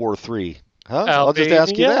World War III? Huh? I'll just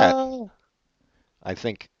ask you that. Albania. I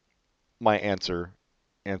think my answer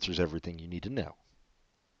answers everything you need to know.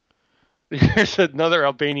 Here's another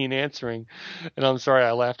Albanian answering, and I'm sorry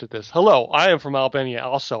I laughed at this. Hello, I am from Albania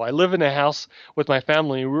also. I live in a house with my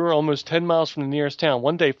family. We were almost 10 miles from the nearest town.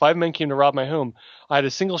 One day, 5 men came to rob my home. I had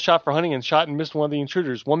a single shot for hunting and shot and missed one of the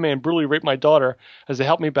intruders. One man brutally raped my daughter as they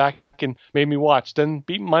helped me back and made me watch, then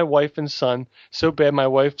beat my wife and son so bad my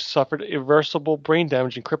wife suffered irreversible brain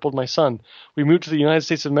damage and crippled my son. We moved to the United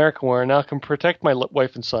States of America where I now can protect my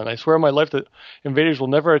wife and son. I swear on my life that invaders will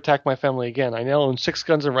never attack my family again. I now own 6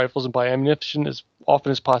 guns and rifles and buy ammunition as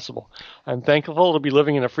often as possible. I'm thankful to be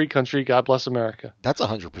living in a free country. God bless America. That's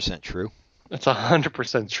 100% true. That's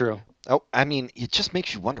 100% true. Oh, I mean, it just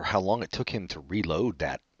makes you wonder how long it took him to reload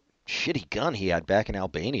that shitty gun he had back in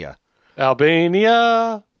Albania.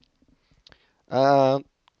 Albania. I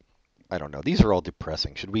don't know. These are all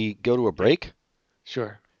depressing. Should we go to a break?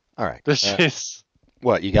 Sure. All right. This is...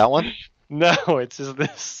 What, you got one? No, it's just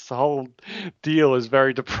this whole deal is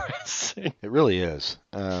very depressing. It really is.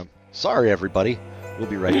 Sorry, everybody. We'll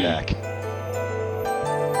be right back.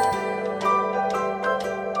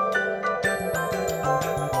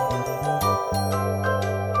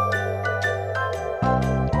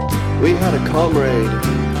 We had a comrade,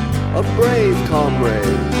 a brave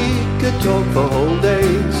comrade. He could talk for whole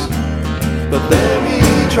days. But then he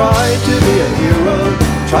tried to be a hero,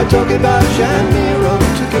 tried talking about Shamiro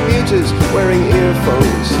to commuters wearing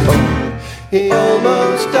earphones. Oh, he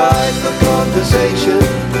almost died for conversation,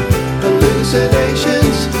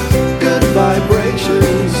 hallucinations, good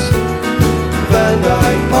vibrations. Van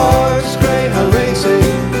Dyke Park's Greyhound racing,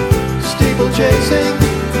 steeple chasing,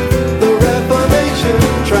 the Reformation,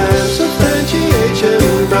 transubstantiation,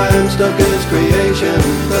 Bram Stoker's creation,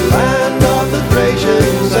 the land of the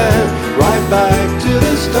Thracians, and right back to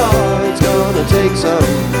the start. It's gonna take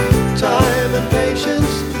some time and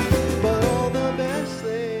patience, but all the best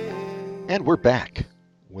things. And we're back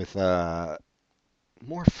with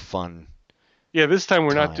more fun. Yeah, this time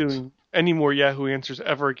we're not Times. doing any more Yahoo Answers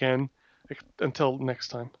ever again until next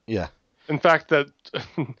time. Yeah. In fact,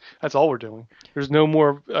 that's all we're doing. There's no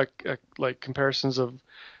more like comparisons of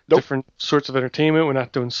different sorts of entertainment. We're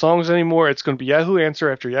not doing songs anymore. It's going to be Yahoo Answer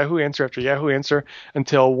after Yahoo Answer after Yahoo Answer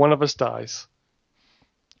until one of us dies.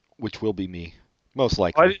 Which will be me, most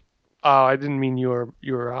likely. I didn't mean you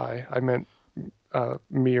or I. I meant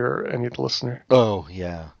me or any of the listener. Oh,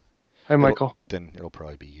 yeah. Hi, Michael. Then it'll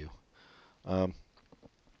probably be you.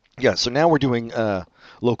 Yeah, so now we're doing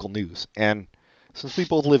local news. And since we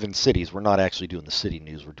both live in cities, we're not actually doing the city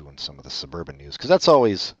news. We're doing some of the suburban news. Because that's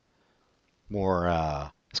always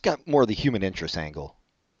more, it's got more of the human interest angle,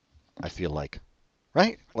 I feel like.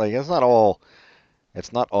 Right? Like, it's not all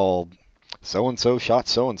so-and-so shot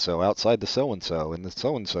so-and-so outside the so-and-so in the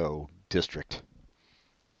so-and-so district.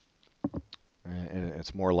 And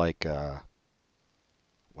it's more like, wow,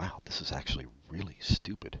 this is actually really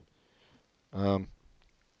stupid.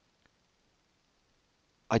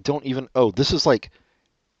 I don't even. Oh, this is like.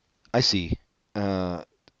 I see.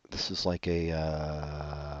 This is like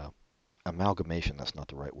a amalgamation. That's not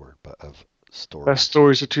the right word, but of stories. Best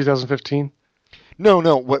stories of 2015. No.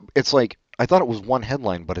 What it's like. I thought it was one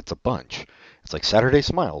headline, but it's a bunch. It's like Saturday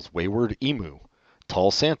Smiles, Wayward Emu, Tall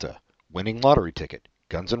Santa, winning lottery ticket,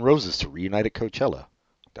 Guns N' Roses to reunite at Coachella.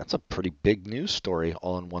 That's a pretty big news story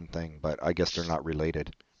all in one thing, but I guess they're not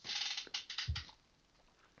related.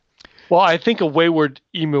 Well, I think a Wayward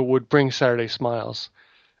Emu would bring Saturday Smiles,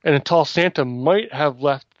 and a Tall Santa might have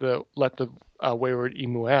let the Wayward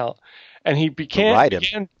Emu out, and he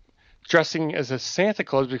began dressing as a Santa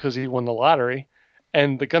Claus because he won the lottery,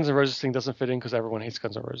 and the Guns N' Roses thing doesn't fit in because everyone hates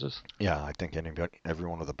Guns N' Roses. Yeah, I think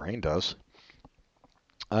everyone with a brain does.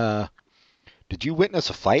 Did you witness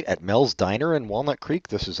a fight at Mel's Diner in Walnut Creek?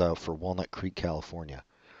 This is for Walnut Creek, California.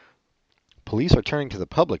 Police are turning to the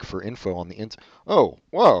public for info on the Oh,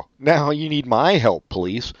 whoa! Now you need my help,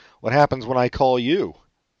 police. What happens when I call you?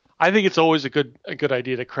 I think it's always a good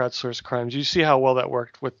idea to crowdsource crimes. You see how well that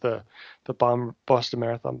worked with the Boston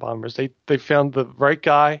Marathon bombers. They found the right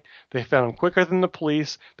guy. They found him quicker than the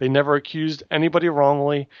police. They never accused anybody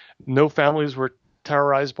wrongly. No families were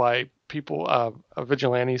terrorized by people,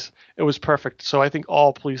 vigilantes. It was perfect. So I think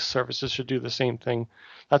all police services should do the same thing.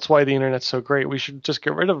 That's why the internet's so great. We should just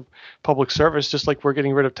get rid of public service, just like we're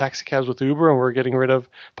getting rid of taxi cabs with Uber, and we're getting rid of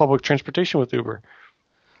public transportation with Uber.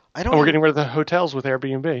 And we're getting rid of the hotels with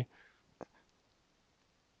Airbnb.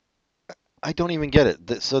 I don't even get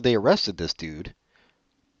it. So they arrested this dude.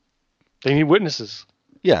 They need witnesses.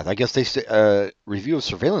 Yeah, I guess they say review of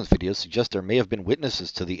surveillance videos suggests there may have been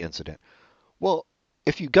witnesses to the incident. Well,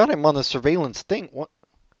 if you got him on the surveillance thing, what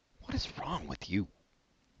is wrong with you?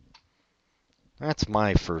 That's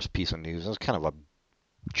my first piece of news. That's kind of a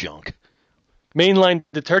junk. Mainline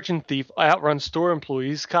detergent thief outruns store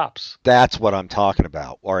employees, cops. That's what I'm talking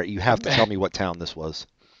about. All right, you have to tell me what town this was.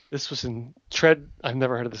 This was in I've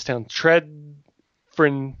never heard of this town.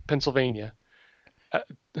 Tredfern, Pennsylvania.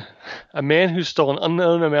 A man who stole an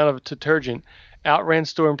unknown amount of detergent outran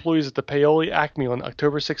store employees at the Paoli Acme on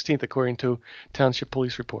October 16th, according to Township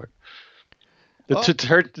Police report.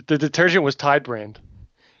 The detergent was Tide brand.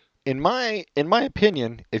 In my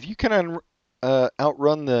opinion, if you can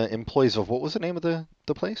outrun the employees of, what was the name of the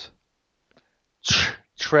place?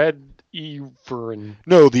 Tredfern.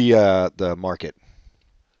 No, the market.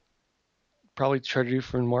 Probably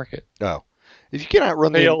Tredfern Market. Oh, if you can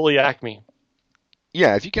outrun Paoli Acme.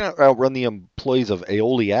 Yeah, if you can outrun the employees of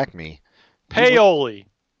Aeoli Acme. Paoli.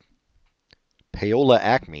 Paola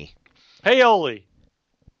Acme. Paoli.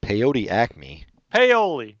 Peyote Acme.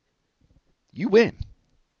 Paoli. You win.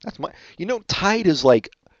 That's my. Tide is like,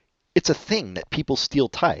 it's a thing that people steal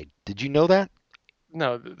Tide. Did you know that?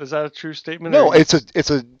 No, is that a true statement? No, it's a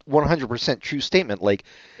 100% true statement. Like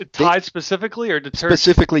Tide specifically or detergent?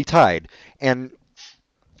 Specifically Tide, and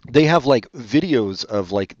they have like videos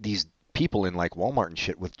of like these people in like Walmart and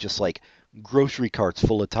shit with just like grocery carts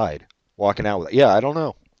full of Tide walking out with it. Yeah, I don't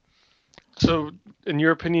know. So, in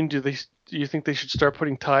your opinion, do you think they should start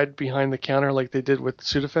putting Tide behind the counter like they did with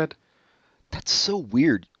Sudafed? That's so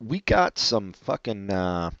weird. We got some fucking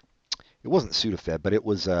it wasn't Sudafed, but it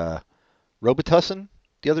was Robitussin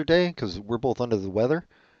the other day because we're both under the weather,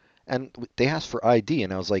 and they asked for ID,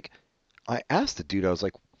 and I asked the dude, I was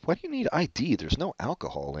like, why do you need ID? There's no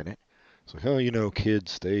alcohol in it. It's like, oh,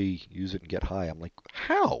 kids, they use it and get high. I'm like,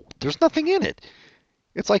 how? There's nothing in it.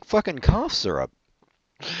 It's like fucking cough syrup.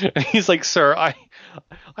 He's like, sir, I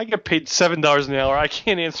get paid $7 an hour. I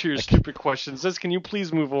can't answer your stupid questions. Can you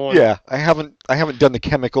please move on? Yeah, I haven't done the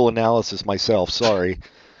chemical analysis myself. Sorry,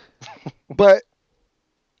 but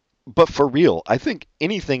for real, I think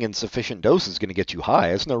anything in sufficient dose is going to get you high.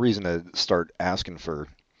 There's no reason to start asking for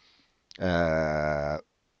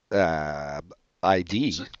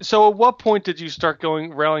ID. So at what point did you start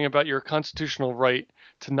railing about your constitutional right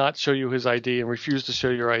to not show you his ID and refuse to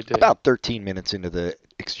show your ID? About 13 minutes into the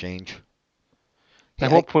exchange.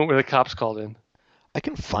 At what point were the cops called in? I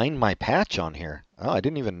can find my patch on here. Oh, I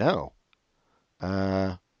didn't even know.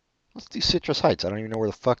 Let's do Citrus Heights. I don't even know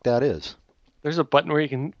where the fuck that is. There's a button where you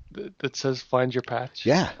can that says find your patch.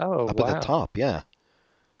 Yeah. Oh, up wow. at the top. Yeah.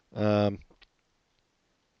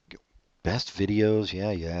 Best videos.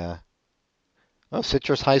 Yeah. Oh,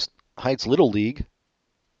 Citrus Heights Little League.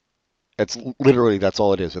 That's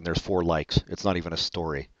all it is, and there's 4 likes. It's not even a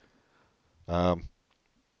story.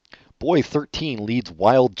 Boy 13 leads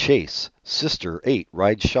wild chase. Sister 8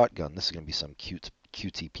 rides shotgun. This is gonna be some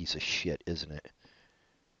cutesy piece of shit, isn't it?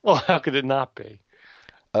 Well, how could it not be?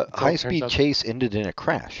 A high-speed chase ended in a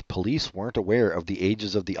crash. Police weren't aware of the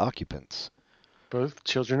ages of the occupants. Both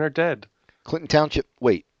children are dead. Clinton Township.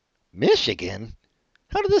 Wait, Michigan?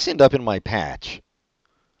 How did this end up in my patch?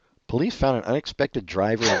 Police found an unexpected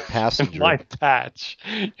driver and passenger. My patch.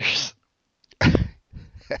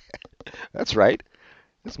 That's right.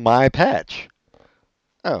 It's my patch.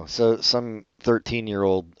 Oh, so some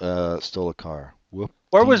 13-year-old stole a car. Whoop.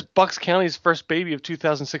 Where was Bucks County's first baby of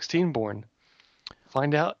 2016 born?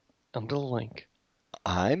 Find out under the link.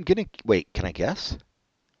 I'm gonna wait. Can I guess?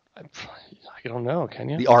 I don't know. Can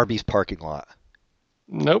you? The Arby's parking lot.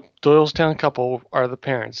 Nope. Doylestown couple are the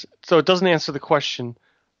parents, so it doesn't answer the question.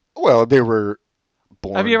 Well, they were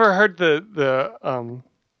born. Have you ever heard the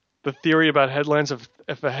theory about headlines?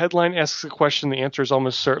 If a headline asks a question, the answer is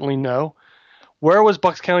almost certainly no. Where was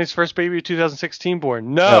Bucks County's first baby of 2016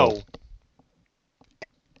 born? No.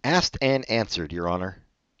 Asked and answered, Your Honor.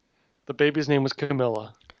 The baby's name was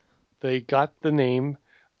Camilla. They got the name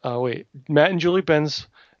Wait, Matt and Julie Benz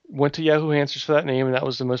went to Yahoo Answers for that name, and that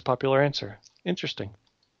was the most popular answer. Interesting.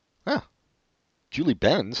 Huh. Julie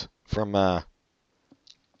Benz from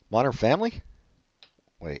Modern Family?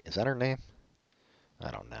 Wait, is that her name?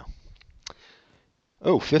 I don't know.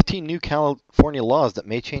 Oh, 15 new California laws that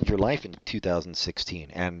may change your life in 2016.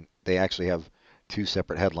 And they actually have 2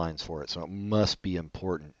 separate headlines for it, so it must be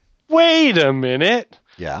important. Wait a minute.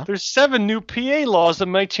 Yeah? There's 7 new PA laws that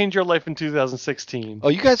might change your life in 2016. Oh,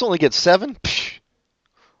 you guys only get 7? Psh.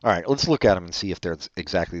 All right, let's look at them and see if they're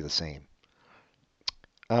exactly the same.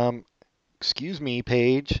 Excuse me,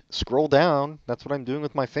 page. Scroll down. That's what I'm doing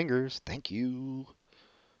with my fingers. Thank you.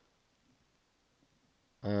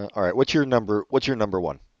 All right, what's your number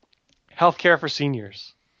 1? Healthcare for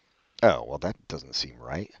seniors. Oh, well, that doesn't seem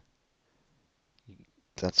right.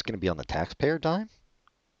 That's going to be on the taxpayer dime?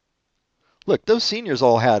 Look, those seniors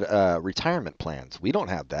all had retirement plans. We don't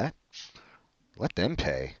have that. Let them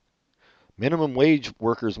pay. Minimum wage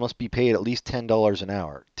workers must be paid at least $10 an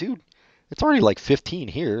hour. Dude, it's already like 15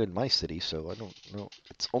 here in my city, so I don't know.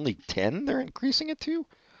 It's only 10 they're increasing it to?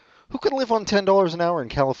 Who can live on $10 an hour in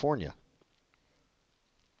California?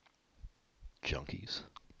 Junkies.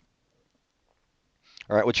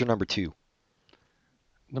 All right, what's your number 2?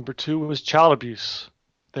 Number 2 was child abuse.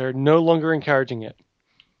 They're no longer encouraging it.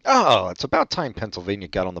 Oh, it's about time Pennsylvania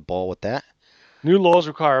got on the ball with that. New laws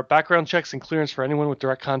require background checks and clearance for anyone with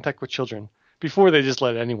direct contact with children. Before, they just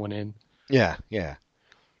let anyone in. Yeah.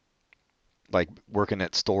 Like working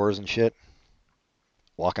at stores and shit.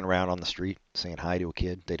 Walking around on the street saying hi to a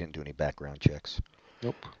kid. They didn't do any background checks.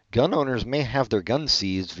 Nope. Gun owners may have their guns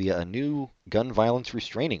seized via a new gun violence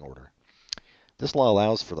restraining order. This law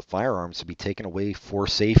allows for the firearms to be taken away for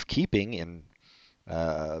safekeeping in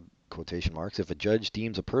quotation marks if a judge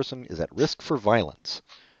deems a person is at risk for violence.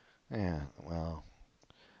 Yeah, well,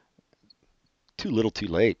 too little, too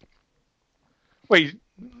late. Wait,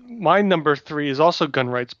 my number 3 is also gun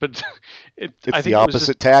rights, but It's I think the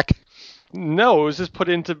opposite tack. No, it was just put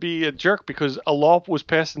in to be a jerk because a law was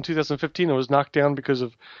passed in 2015 and was knocked down because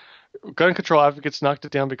of gun control advocates knocked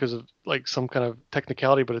it down because of like some kind of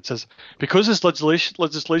technicality. But it says because this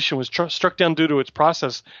legislation was struck down due to its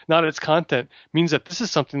process, not its content, means that this is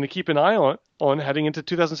something to keep an eye on heading into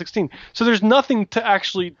 2016. So there's nothing to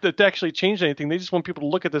actually change anything. They just want people to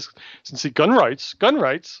look at this and see gun rights.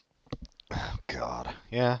 Oh God,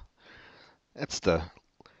 yeah, that's the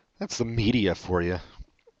media for you.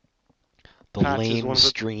 The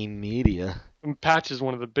lamestream media. Patch is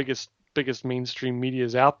one of the biggest mainstream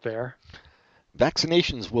medias out there.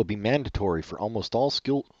 Vaccinations will be mandatory for almost all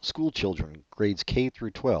school children, grades K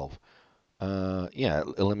through 12.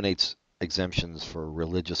 It eliminates exemptions for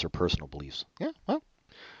religious or personal beliefs. Yeah, well,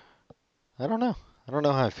 I don't know. I don't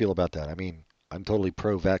know how I feel about that. I mean, I'm totally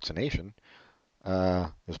pro-vaccination.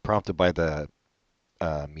 It was prompted by the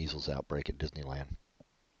measles outbreak at Disneyland.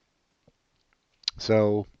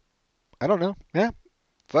 So, I don't know. Yeah,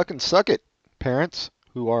 fucking suck it, parents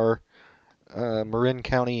who are Marin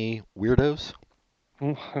County weirdos.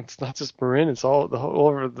 It's not just Marin; it's all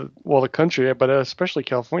over the country, but especially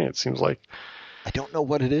California. It seems like. I don't know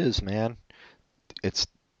what it is, man. It's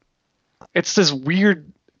this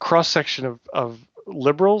weird cross section of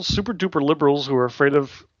liberals, super duper liberals, who are afraid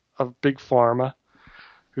of big pharma,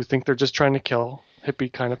 who think they're just trying to kill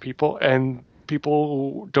hippie kind of people, and people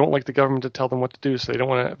who don't like the government to tell them what to do, so they don't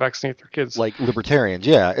want to vaccinate their kids. Like libertarians,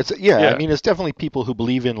 yeah. I mean, it's definitely people who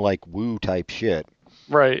believe in like woo type shit.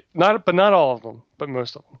 Right. Not all of them, but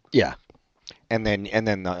most of them. Yeah. And then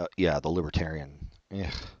the libertarian.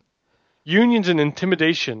 Ugh. Unions and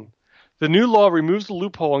intimidation. The new law removes the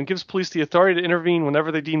loophole and gives police the authority to intervene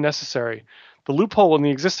whenever they deem necessary. The loophole in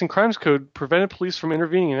the existing crimes code prevented police from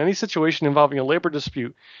intervening in any situation involving a labor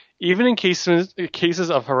dispute, even in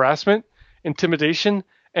cases of harassment, intimidation,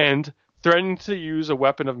 and threatening to use a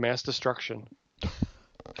weapon of mass destruction.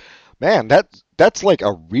 Man, that's like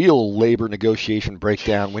a real labor negotiation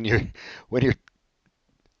breakdown when you're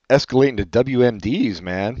escalating to WMDs,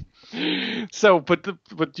 man. So, but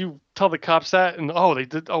you tell the cops that, and they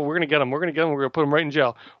did. Oh, we're gonna get them. We're gonna put them right in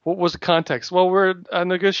jail. What was the context? Well, we're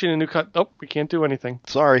negotiating a new cut. Oh, we can't do anything.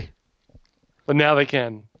 Sorry. But now they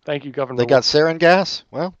can. Thank you, Governor. They got sarin gas?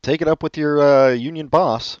 Well, take it up with your union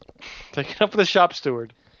boss. Take it up with the shop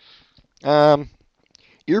steward.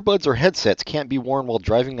 Earbuds or headsets can't be worn while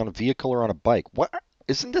driving on a vehicle or on a bike. What?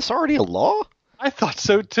 Isn't this already a law? I thought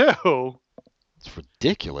so too. It's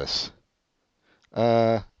ridiculous.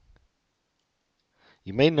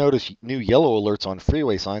 You may notice new yellow alerts on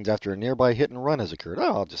freeway signs after a nearby hit and run has occurred.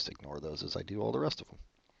 Oh, I'll just ignore those as I do all the rest of them.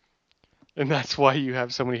 And that's why you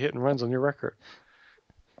have so many hit and runs on your record.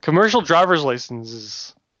 Commercial driver's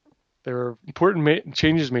licenses. There were important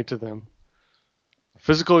changes made to them.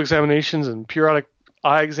 Physical examinations and periodic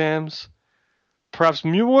eye exams. Perhaps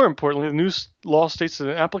more importantly, the new law states that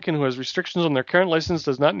an applicant who has restrictions on their current license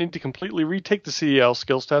does not need to completely retake the CEL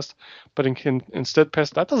skills test, but can instead pass.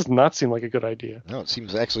 That does not seem like a good idea. No, it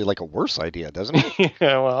seems actually like a worse idea, doesn't it?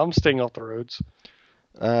 Yeah, well, I'm staying off the roads.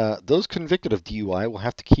 Those convicted of DUI will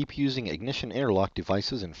have to keep using ignition interlock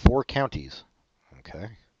devices in 4 counties. Okay.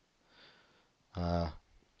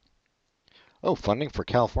 Funding for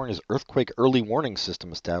California's earthquake early warning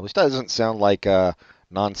system established. That doesn't sound like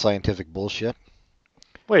non-scientific bullshit.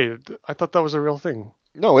 Wait, I thought that was a real thing.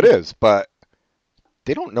 No, it is, but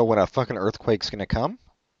they don't know when a fucking earthquake's gonna come.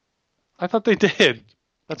 I thought they did.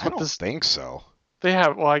 I don't think so. They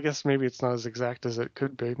have. Well, I guess maybe it's not as exact as it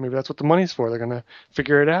could be. Maybe that's what the money's for. They're gonna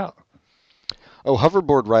figure it out. Oh,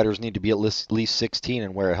 hoverboard riders need to be at least 16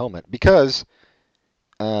 and wear a helmet because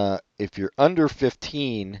if you're under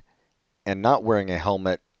 15 and not wearing a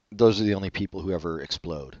helmet, those are the only people who ever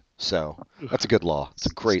explode. So that's a good law. It's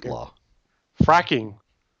a great law. Fracking.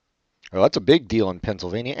 Oh, that's a big deal in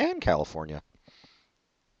Pennsylvania and California.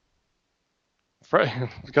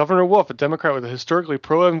 Governor Wolf, a Democrat with a historically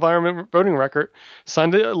pro-environment voting record,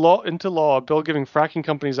 signed into law a bill giving fracking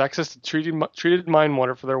companies access to treated mine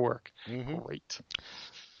water for their work. Mm-hmm. Great.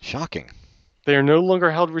 Shocking. They are no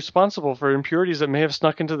longer held responsible for impurities that may have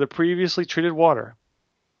snuck into the previously treated water.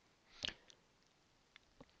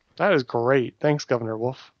 That is great. Thanks, Governor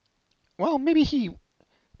Wolf. Well, maybe he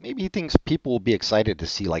thinks people will be excited to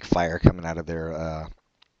see like fire coming out of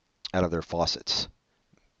their faucets.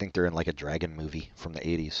 Think they're in like a dragon movie from the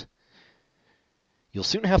 80s. You'll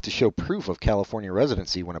soon have to show proof of California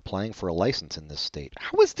residency when applying for a license in this state.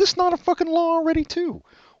 How is this not a fucking law already too?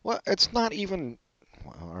 Well, it's not even.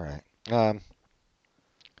 Well, all right.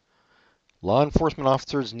 Law enforcement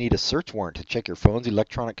officers need a search warrant to check your phone's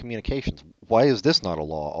electronic communications. Why is this not a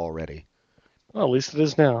law already? Well, at least it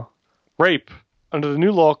is now. Rape. Under the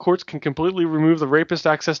new law, courts can completely remove the rapist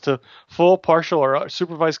access to full, partial, or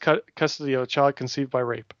supervised custody of a child conceived by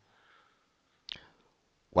rape.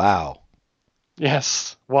 Wow.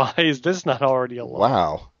 Yes. Why is this not already a law?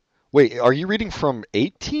 Wow. Wait, are you reading from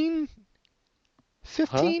 1815?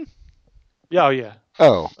 Huh? Yeah, oh yeah.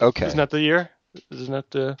 Oh, okay. Isn't that the year? Isn't that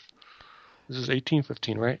the... This is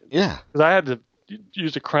 1815, right? Yeah. Because I had to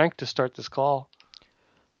use a crank to start this call.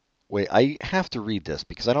 Wait, I have to read this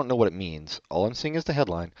because I don't know what it means. All I'm seeing is the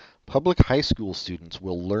headline. Public high school students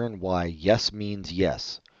will learn why yes means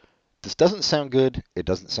yes. This doesn't sound good. It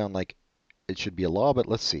doesn't sound like it should be a law, but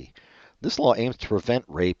let's see. This law aims to prevent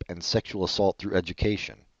rape and sexual assault through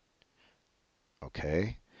education.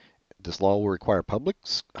 Okay. This law will require public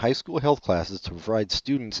high school health classes to provide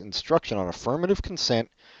students instruction on affirmative consent,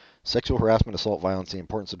 sexual harassment, assault, violence, the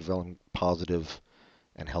importance of developing positive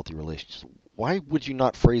and healthy relationships. Why would you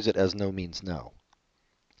not phrase it as no means no?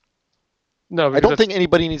 No, I don't think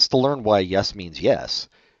anybody needs to learn why yes means yes.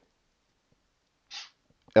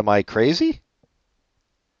 Am I crazy?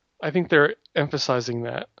 I think they're emphasizing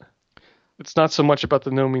that. It's not so much about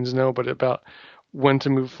the no means no, but about when to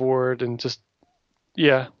move forward and just,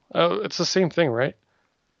 yeah. It's the same thing, right?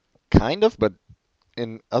 Kind of, but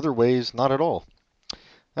in other ways, not at all.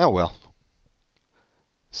 Oh, well.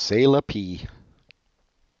 C'est la vie.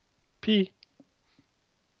 P.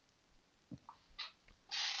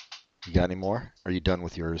 You got any more? Are you done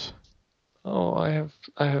with yours? Oh, I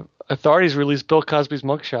have. Authorities released Bill Cosby's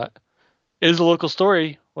mugshot. It is a local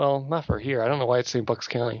story. Well, not for here. I don't know why it's saying Bucks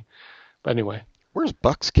County. But anyway. Where's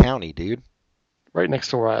Bucks County, dude? Right next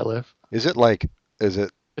to where I live. Is it?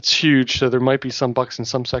 It's huge, so there might be some bucks in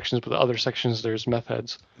some sections, but the other sections there's meth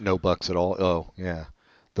heads. No bucks at all? Oh, yeah.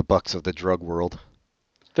 The bucks of the drug world.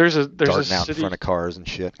 There's a darting out city, in front of cars and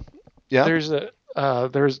shit. Yeah.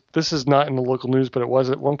 This is not in the local news, but it was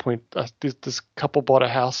at one point. This couple bought a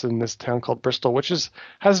house in this town called Bristol, which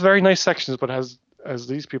has very nice sections, but has, as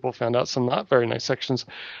these people found out, some not very nice sections.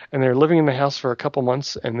 And they're living in the house for a couple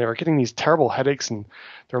months, and they were getting these terrible headaches, and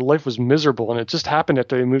their life was miserable. And it just happened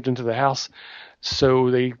after they moved into the house, so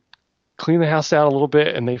they cleaned the house out a little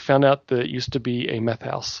bit, and they found out that it used to be a meth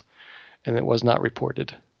house, and it was not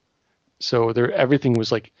reported. So everything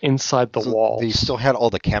was like inside the walls. They still had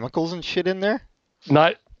all the chemicals and shit in there?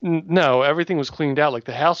 No, everything was cleaned out. Like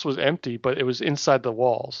the house was empty, but it was inside the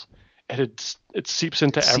walls. It seeps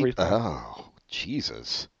into everything. Oh,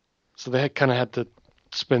 Jesus. So they kind of had to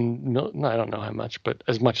spend, I don't know how much, but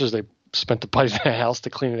as much as they spent to buy the house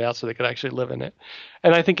to clean it out so they could actually live in it.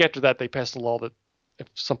 And I think after that they passed a law that if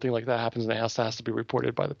something like that happens in the house, that has to be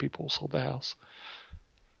reported by the people who sold the house.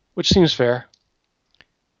 Which seems fair.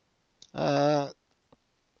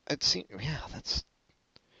 It seems, yeah, that's...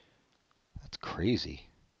 crazy.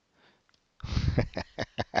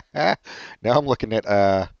 Now I'm looking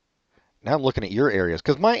at your areas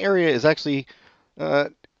because my area is actually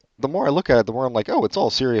the more I look at it, the more I'm like, oh, it's all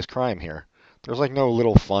serious crime here. There's like no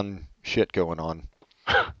little fun shit going on.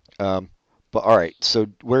 But all right, so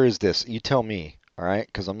where is this? You tell me, all right?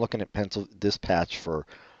 Because I'm looking at pencil dispatch for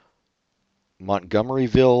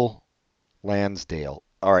Montgomeryville, Lansdale.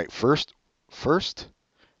 All right, first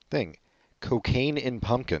thing, cocaine in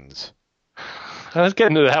pumpkins. Let's get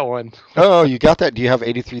into that one. Oh, you got that? Do you have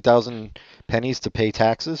 83,000 pennies to pay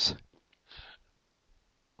taxes?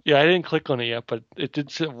 Yeah, I didn't click on it yet, but it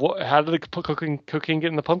did say, how did the cocaine get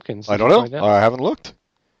in the pumpkins? I Did don't you know. find out? I haven't looked.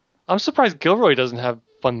 I'm surprised Gilroy doesn't have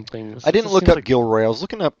fun things. I didn't This look seems up like- Gilroy. I was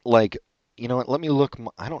looking up, like, you know what? Let me look.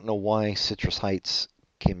 I don't know why Citrus Heights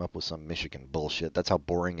came up with some Michigan bullshit. That's how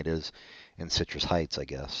boring it is in Citrus Heights, I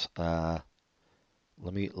guess.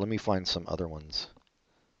 Let me find some other ones.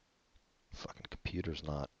 Fucking computer's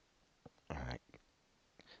not. All right.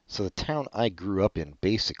 So the town I grew up in,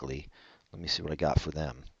 basically, let me see what I got for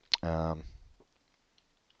them.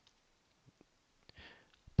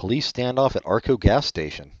 Police standoff at Arco gas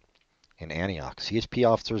station in Antioch. CHP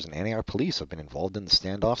officers and Antioch police have been involved in the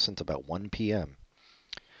standoff since about 1 p.m.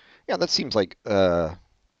 Yeah, that seems like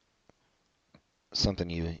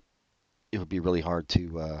something it would be really hard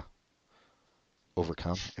to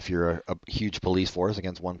overcome if you're a huge police force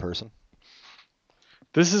against one person.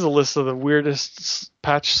 This is a list of the weirdest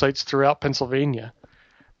patch sites throughout Pennsylvania.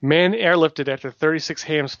 Man airlifted after 36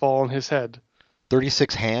 hams fall on his head.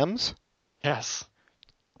 36 hams? Yes.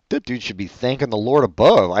 That dude should be thanking the Lord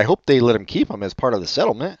above. I hope they let him keep him as part of the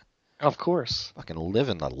settlement. Of course. Fucking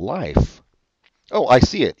living the life. Oh, I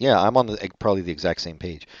see it. Yeah, I'm on probably the exact same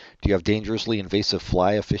page. Do you have dangerously invasive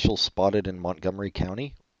fly officials spotted in Montgomery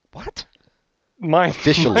County? What?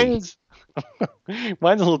 Officially.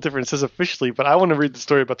 Mine's a little different. It says officially, but I want to read the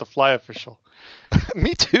story about the fly official.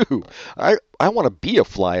 Me too. I want to be a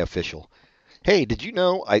fly official. Hey, did you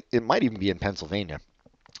know, it might even be in Pennsylvania.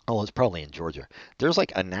 Oh, it's probably in Georgia. There's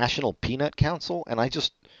like a National Peanut Council, and I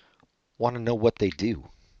just want to know what they do.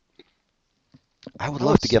 I would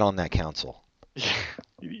love to get on that council.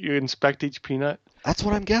 You inspect each peanut? That's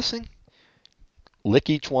what I'm guessing. Lick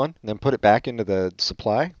each one, and then put it back into the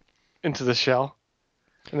supply. Into the shell.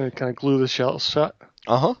 And then kind of glue the shell shut.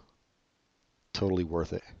 Uh-huh. Totally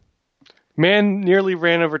worth it. Man nearly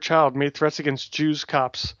ran over child, made threats against Jews,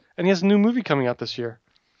 cops. And he has a new movie coming out this year.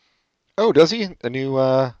 Oh, does he? A new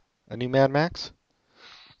Mad Max?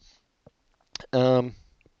 I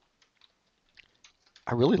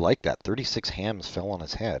really like that. 36 hams fell on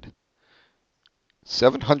his head.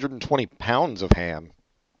 720 pounds of ham.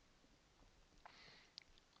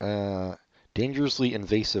 Dangerously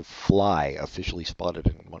invasive fly officially spotted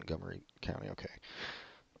in Montgomery County. Okay.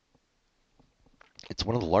 It's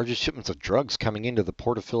one of the largest shipments of drugs coming into the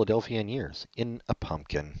port of Philadelphia in years. In a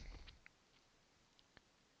pumpkin.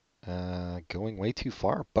 Going way too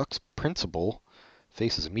far. Buck's principal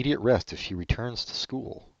faces immediate arrest if she returns to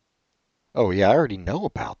school. Oh, yeah, I already know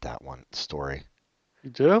about that one story. You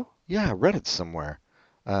do? Yeah, I read it somewhere.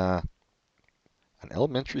 An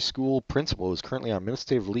elementary school principal who is currently on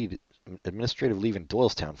administrative leave in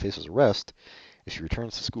Doylestown faces arrest if she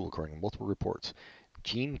returns to school, according to multiple reports.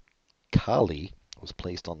 Jean Colley was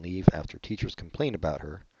placed on leave after teachers complained about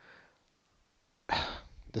her.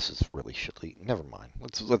 This is really shitty. Never mind.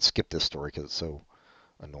 Let's skip this story because it's so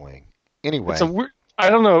annoying. Anyway. It's a weird, I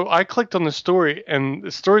don't know. I clicked on the story, and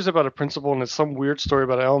the story's about a principal, and it's some weird story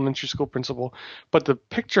about an elementary school principal. But the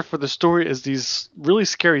picture for the story is these really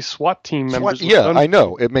scary SWAT team members. Yeah, I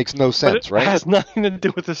know. It makes no sense, right? It has nothing to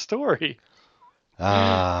do with the story.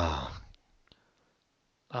 Patch.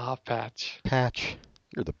 Patch.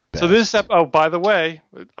 You're the best. So this oh, by the way,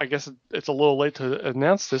 I guess it's a little late to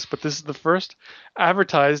announce this, but this is the first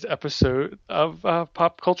advertised episode of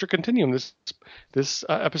Pop Culture Continuum. This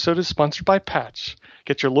episode is sponsored by Patch.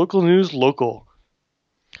 Get your local news local.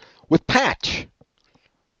 With Patch.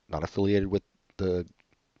 Not affiliated with the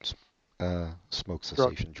smoke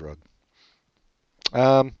cessation drug.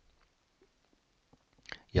 Yeah,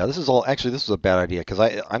 this is a bad idea because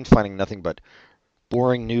I'm finding nothing but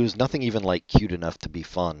boring news, nothing even like cute enough to be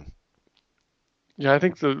fun. Yeah, I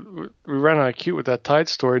think we ran out of cute with that Tide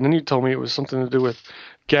story, and then you told me it was something to do with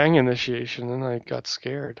gang initiation, and I got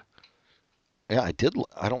scared. Yeah, I did.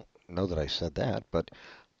 I don't know that I said that, but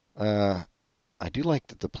I do like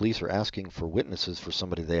that the police are asking for witnesses for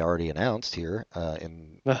somebody they already announced here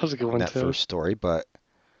in That was a good one, that too. first story, but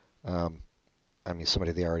I mean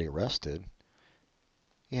somebody they already arrested.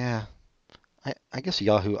 Yeah. I guess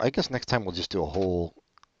Yahoo. I guess next time we'll just do a whole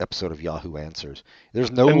episode of Yahoo Answers.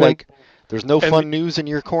 There's no There's no And fun news in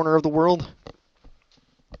your corner of the world?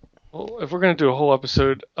 Well, if we're going to do a whole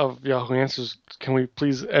episode of Yahoo Answers, can we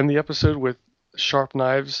please end the episode with sharp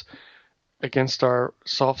knives against our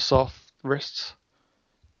soft wrists?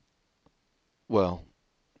 Well,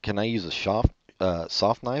 can I use a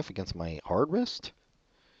soft knife against my hard wrist?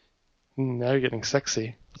 Now you're getting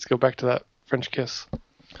sexy. Let's go back to that French kiss.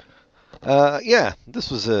 Yeah, this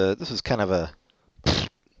was kind of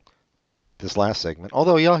this last segment.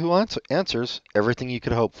 Although Yahoo answers everything you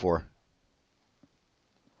could hope for.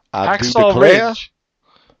 I do Hacksaw declare. Ridge,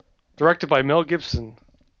 directed by Mel Gibson,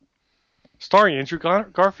 starring Andrew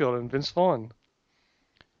Garfield and Vince Vaughn.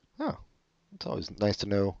 Oh, it's always nice to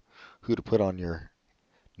know who to put on your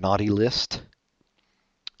naughty list.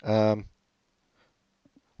 Wait,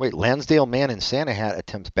 Lansdale man in Santa hat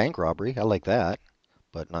attempts bank robbery. I like that,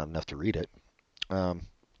 but not enough to read it.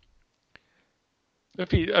 If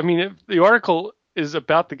the article is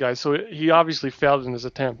about the guy, so he obviously failed in his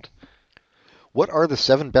attempt. What are the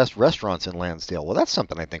 7 best restaurants in Lansdale? Well, that's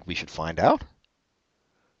something I think we should find out.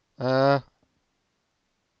 Do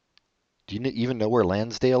you even know where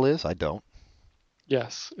Lansdale is? I don't.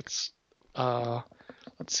 Yes, it's let's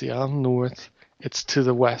see, I'm north. It's to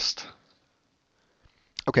the west.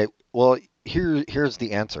 Okay, well, here's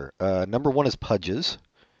the answer. Number 1 is Pudge's.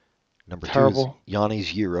 Number 2 is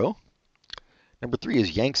Yanni's Euro. Number 3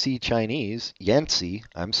 is Yanxi Chinese.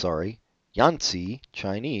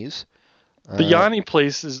 The Yanni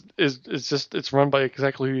place is just, it's run by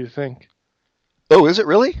exactly who you think. Oh, is it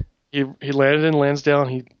really? He landed in Lansdale and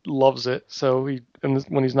he loves it. So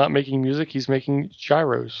when he's not making music, he's making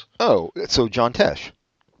gyros. Oh, so John Tesh.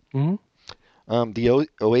 Mm-hmm. The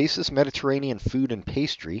Oasis Mediterranean Food and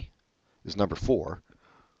Pastry is number 4.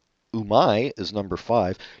 Umai is number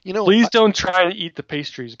 5. You know, please don't try to eat the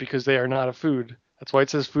pastries because they are not a food. That's why it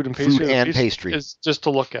says food and pastry. Food and pastry. It's just to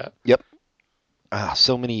look at. Yep.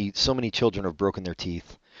 So many children have broken their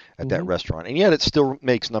teeth at that restaurant, and yet it still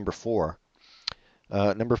makes number 4.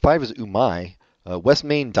 Number 5 is Umai, West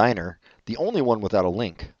Main Diner, the only one without a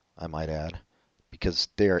link, I might add, because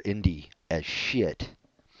they're indie as shit.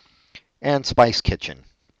 And Spice Kitchen.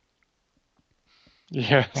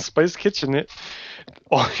 Yeah, Spice Kitchen.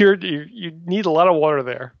 You need a lot of water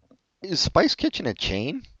there. Is Spice Kitchen a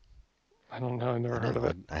chain? I don't know. I've never heard of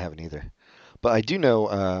it. I haven't either. But I do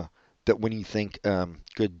know that when you think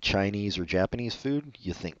good Chinese or Japanese food,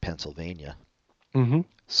 you think Pennsylvania. Mm-hmm.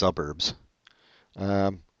 Suburbs.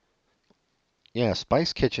 Yeah,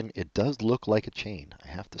 Spice Kitchen, it does look like a chain, I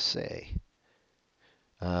have to say.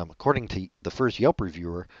 According to the first Yelp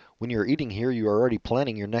reviewer, when you're eating here, you are already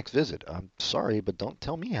planning your next visit. I'm sorry, but don't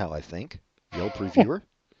tell me how I think. Yelp reviewer.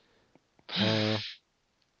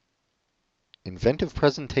 Inventive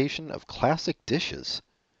presentation of classic dishes.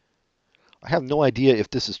 I have no idea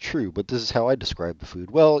if this is true, but this is how I describe the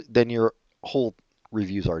food. Well, then your whole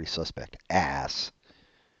review's already suspect. Ass.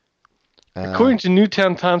 According to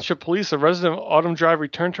Newtown Township Police, a resident of Autumn Drive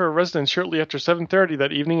returned to her residence shortly after 7:30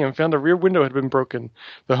 that evening and found a rear window had been broken.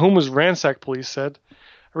 The home was ransacked, police said.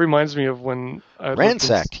 It reminds me of when I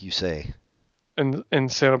ransacked, you say? In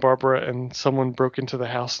Santa Barbara, and someone broke into the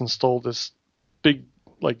house and stole this big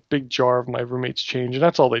jar of my roommate's change, and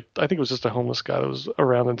that's all I think it was just a homeless guy that was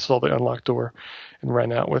around and saw the unlocked door and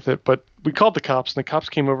ran out with it. But we called the cops, and the cops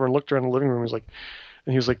came over and looked around the living room.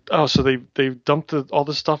 And he was like, oh, so they dumped all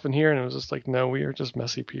this stuff in here? And it was just like, no, we are just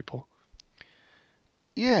messy people.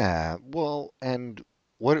 Yeah, well, and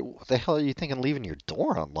what the hell are you thinking leaving your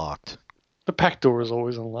door unlocked? The back door was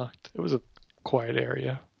always unlocked. It was a quiet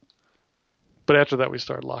area. But after that, we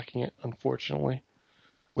started locking it, unfortunately.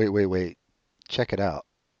 Wait. Check it out.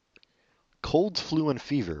 Colds, flu, and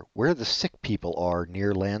fever, where the sick people are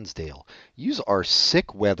near Lansdale. Use our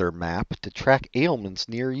sick weather map to track ailments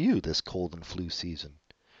near you this cold and flu season.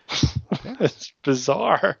 That's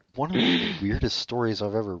bizarre. One of the weirdest stories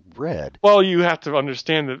I've ever read. Well, you have to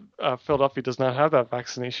understand that Philadelphia does not have that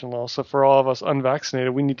vaccination law. So for all of us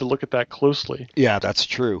unvaccinated, we need to look at that closely. Yeah, that's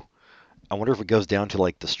true. I wonder if it goes down to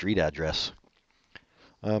like the street address.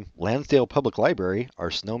 Lansdale Public Library, our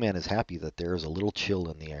snowman is happy that there is a little chill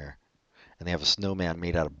in the air. And they have a snowman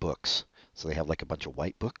made out of books. So they have like a bunch of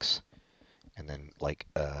white books and then like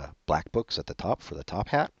black books at the top for the top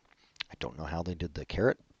hat. I don't know how they did the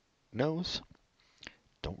carrot nose.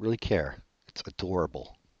 Don't really care. It's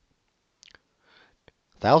adorable.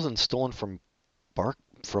 Thousands stolen from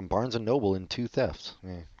Barnes & Noble in 2 thefts.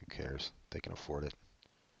 Who cares? They can afford it.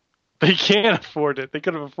 They can't afford it. They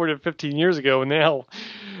could have afforded it 15 years ago, and now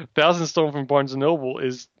thousands stolen from Barnes & Noble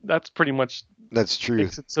that's pretty much... That's true.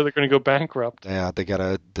 So they're going to go bankrupt. Yeah, the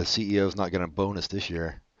CEO's not going to bonus this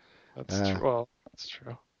year. That's true. Well, that's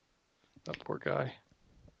true. That poor guy.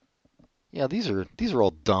 Yeah, these are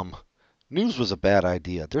all dumb. News was a bad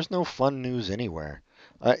idea. There's no fun news anywhere.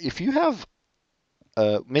 If you have,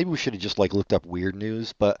 maybe we should have just like looked up weird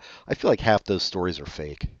news, but I feel like half those stories are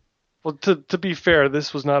fake. Well, to be fair,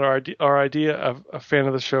 this was not our idea. Our idea. A fan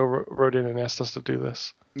of the show wrote in and asked us to do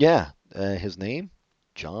this. Yeah, his name,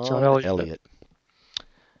 John John Elliott.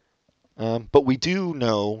 Elliott. But we do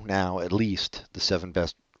know now at least the 7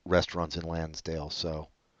 best restaurants in Lansdale. So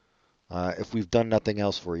if we've done nothing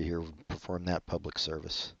else for you here, we'll perform that public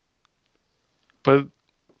service. But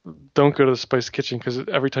don't go to the Spice Kitchen because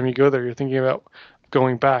every time you go there, you're thinking about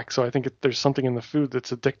going back. So I think there's something in the food that's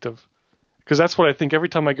addictive. Because that's what I think. Every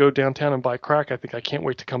time I go downtown and buy crack, I think I can't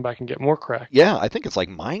wait to come back and get more crack. Yeah, I think it's like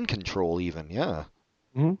mind control even. Yeah.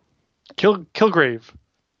 Mm-hmm. Kilgrave.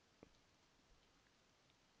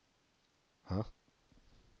 Huh?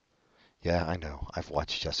 Yeah, I know. I've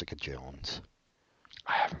watched Jessica Jones.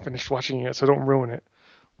 I haven't finished watching it yet, so don't ruin it.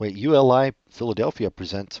 Wait, ULI Philadelphia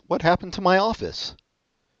presents What Happened to My Office?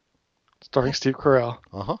 Starring Steve Carell.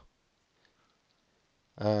 Uh-huh.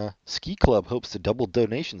 Ski Club hopes to double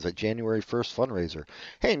donations at January 1st fundraiser.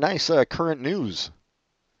 Hey, nice current news.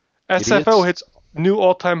 SFO Idiots. hits new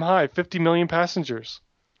all-time high, 50 million passengers.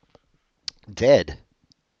 Dead.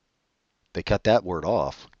 They cut that word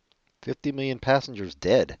off. 50 million passengers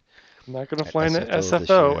dead. I'm not going to At fly in SFO this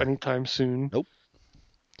SFO year. anytime soon. Nope.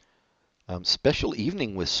 Special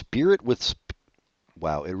evening with Spirit with...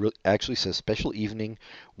 Wow, it actually says special evening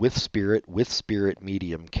with Spirit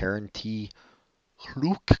medium Karen T.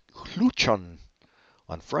 Hluchon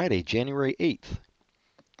on Friday, January 8th.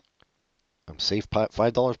 Save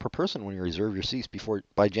 $5 per person when you reserve your seats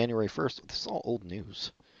by January 1st. This is all old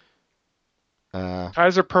news.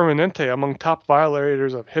 Kaiser Permanente among top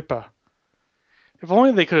violators of HIPAA. If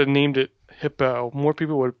only they could have named it HIPAA, more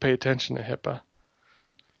people would pay attention to HIPAA.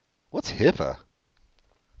 What's HIPAA?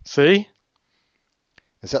 See?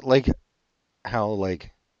 Is that how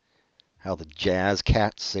the jazz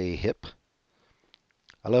cats say hip?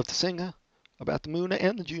 I love to sing about the moon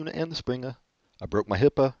and the June and the spring. I broke my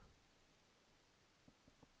HIPAA.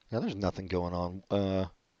 Now there's nothing going on.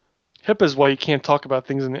 HIPAA is why you can't talk about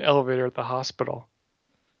things in the elevator at the hospital.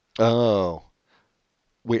 Oh.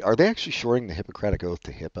 Wait, are they actually shorting the Hippocratic Oath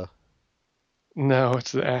to HIPAA? No,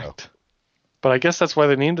 it's the act. But I guess that's why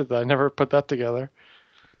they named it that. I never put that together.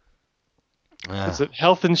 Is it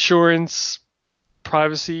Health Insurance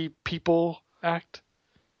Privacy People Act?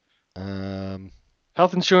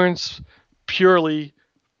 Health Insurance Purely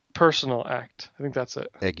Personal Act. I think that's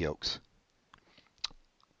it. Egg yolks.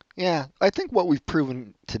 Yeah, I think what we've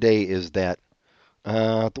proven today is that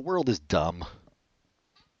the world is dumb.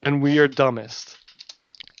 And we are dumbest.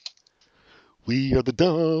 We are the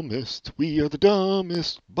dumbest. We are the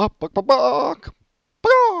dumbest. Bok, bok, bok, bok.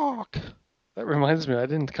 Bok. That reminds me, I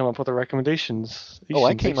didn't come up with the recommendations. Oh,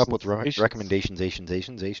 I came up with Asians. recommendations.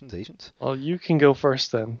 Asians. Well, you can go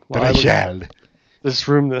first then. But I shall. This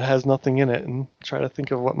room that has nothing in it and try to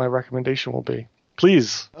think of what my recommendation will be.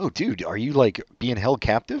 Please. Oh, dude, are you like being held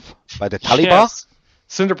captive by the Taliban? Yes.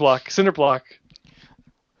 Cinderblock.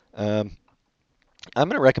 I'm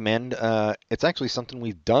going to recommend, it's actually something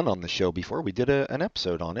we've done on the show before. We did an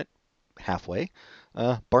episode on it, halfway.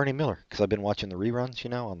 Barney Miller, because I've been watching the reruns,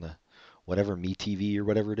 on the whatever, MeTV or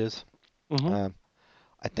whatever it is. Mm-hmm.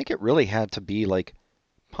 I think it really had to be like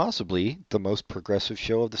possibly the most progressive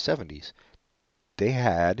show of the 70s. They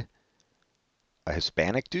had a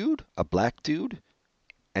Hispanic dude, a black dude,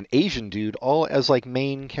 an Asian dude, all as like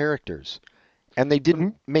main characters. And they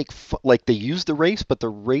didn't make like they used the race, but the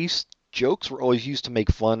race jokes were always used to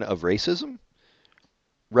make fun of racism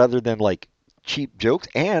rather than like cheap jokes.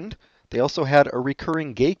 And they also had a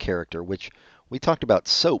recurring gay character, which we talked about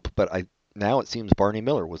Soap, but now it seems Barney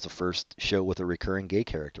Miller was the first show with a recurring gay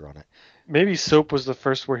character on it. Maybe Soap was the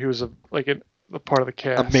first where he was a part of the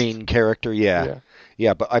cast. A main character, yeah.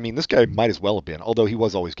 But I mean, this guy might as well have been, although he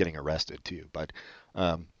was always getting arrested too. But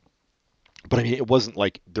I mean, it wasn't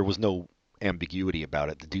like there was no ambiguity about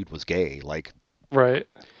it. The dude was gay, like. Right.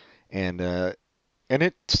 And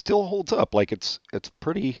it still holds up. Like it's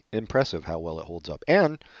pretty impressive how well it holds up.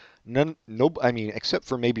 And I mean, except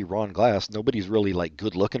for maybe Ron Glass, nobody's really like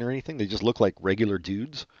good looking or anything. They just look like regular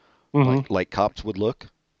dudes, like cops would look.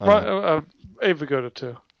 Abe Vigoda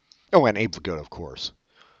too. Oh, and Abe Vigoda, of course.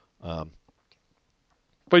 But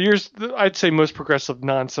yours, I'd say most progressive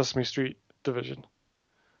non-Sesame Street division.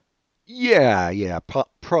 Yeah,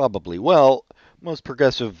 probably. Well, most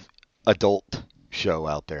progressive adult show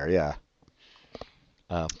out there, yeah.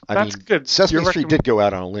 I mean, good. Sesame Street did go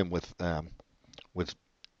out on a limb with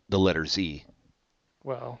the letter Z.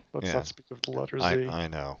 Well, let's Yeah. not speak of the letter Z. I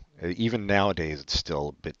know. Even nowadays, it's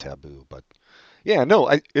still a bit taboo. But yeah, no,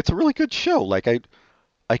 it's a really good show. Like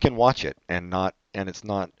I can watch it and it's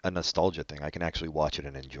not a nostalgia thing. I can actually watch it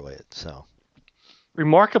and enjoy it. So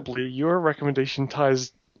Remarkably, your recommendation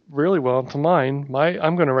ties really well into mine.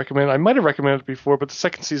 I'm going to recommend. I might have recommended it before, but the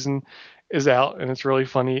second season is out and it's really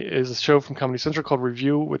funny. Is a show from Comedy Central called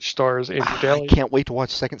Review, which stars Andrew I Daly. can't wait to watch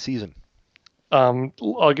second season.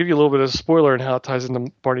 I'll give you a little bit of a spoiler and how it ties into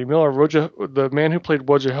Barney Miller. The man who played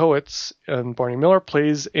Wojciechowicz in Barney Miller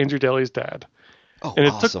plays Andrew Daly's dad. Oh, And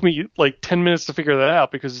it awesome. took me like 10 minutes to figure that out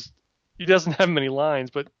because he doesn't have many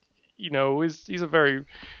lines, but he's a very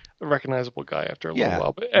recognizable guy after a little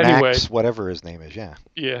while. But anyway, Max, whatever his name is, yeah.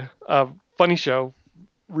 yeah, funny show,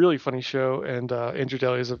 really funny show, and Andrew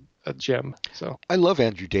Daly is a gem. So I love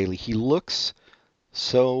Andrew Daly. He looks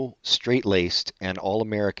so straight-laced and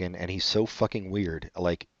all-American, and he's so fucking weird.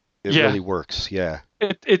 Like, it really works, yeah.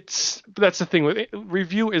 That's the thing with it.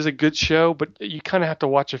 Review is a good show, but you kind of have to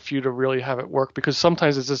watch a few to really have it work because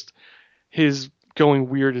sometimes it's just his going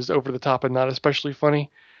weird is over the top and not especially funny.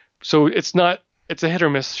 So it's a hit or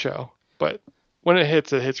miss show, but when it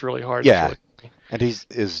hits really hard. Yeah. It's really And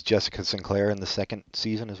is Jessica Sinclair in the second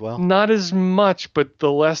season as well? not as much, but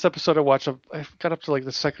the last episode I watched, I got up to like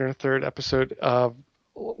the second or third episode.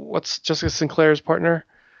 What's Jessica Sinclair's partner?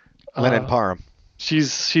 Lennon Parham.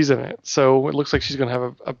 She's in it, so it looks like she's gonna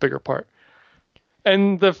have a bigger part.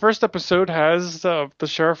 And the first episode has the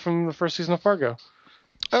sheriff from the first season of Fargo.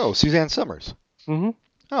 Oh, Suzanne Summers. Mm-hmm.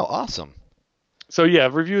 Oh, awesome. So yeah,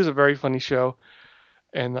 Review is a very funny show,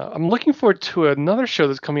 and I'm looking forward to another show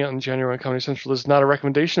that's coming out in January on Comedy Central. This is not a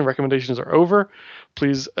recommendation. Recommendations are over.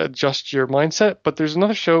 Please adjust your mindset. But there's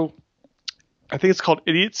another show. I think it's called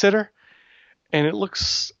Idiot Sitter, and it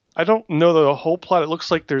looks. I don't know the whole plot. It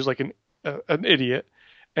looks like there's like an idiot,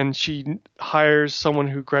 and she hires someone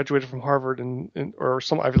who graduated from Harvard or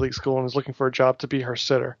some Ivy League school and is looking for a job to be her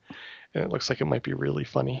sitter. And it looks like it might be really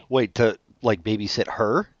funny. Wait, to like babysit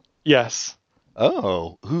her? Yes.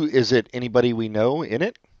 Oh, who is it? Anybody we know in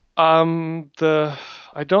it? I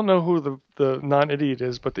don't know who the non-idiot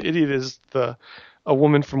is, but the idiot is a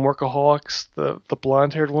woman from Workaholics, the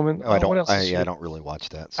blonde-haired woman. Oh, I what else is she? I don't really watch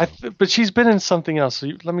that. So. But she's been in something else. So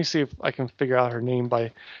let me see if I can figure out her name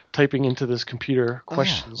by typing into this computer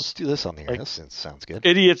questions. Yeah, let's do this on the air. Like, This sounds good.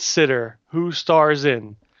 Idiot Sitter. Who stars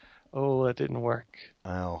in? Oh, that didn't work.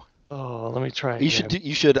 Oh. Oh, let me try again.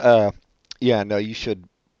 You should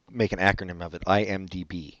make an acronym of it.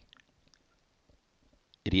 IMDb.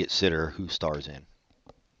 Idiot Sitter, who stars in.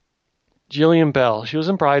 Jillian Bell. She was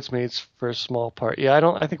in Bridesmaids for a small part. Yeah,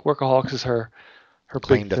 I think Workaholics is her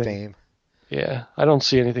Claim big to thing. fame. Yeah, I don't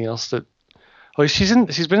see anything else that. Like she's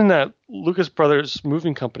been in that Lucas Brothers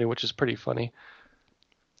moving company, which is pretty funny.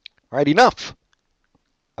 All right, enough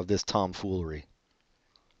of this tomfoolery.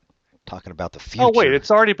 Talking about the future. Oh wait,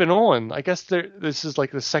 it's already been on. I guess this is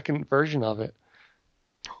like the second version of it.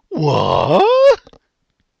 What?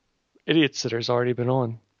 Idiot Sitter's already been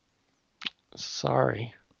on.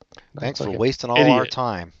 Sorry. Thanks That's for like wasting all idiot. our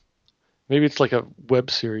time. Maybe it's like a web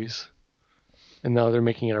series, and now they're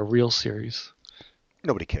making it a real series.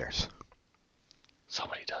 Nobody cares.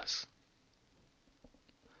 Somebody does.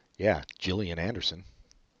 Yeah, Gillian Anderson.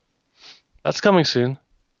 That's coming soon.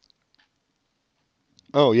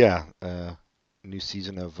 Oh yeah, new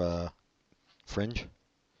season of Fringe.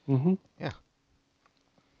 Mm-hmm. Yeah,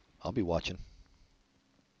 I'll be watching.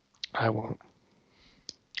 I won't.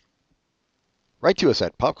 Write to us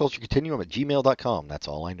at popculturecontinuum@gmail.com. That's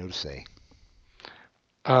all I know to say.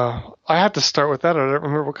 I have to start with that. I don't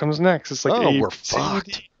remember what comes next. It's like Oh, A, we're C,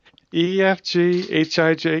 fucked. D, E, F, G, H,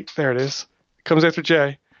 I, J. There it is. It comes after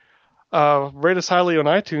J. Rate us highly on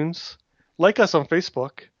iTunes. Like us on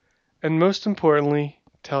Facebook. And most importantly,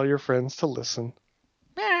 tell your friends to listen.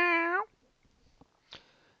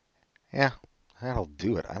 Yeah, that'll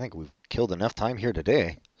do it. I think we've killed enough time here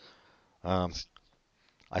today.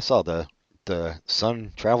 I saw the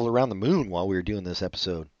sun travel around the moon while we were doing this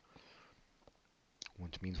episode,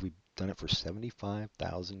 which means we've done it for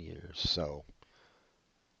 75,000 years. So,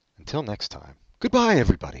 until next time, goodbye,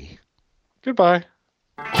 everybody. Goodbye.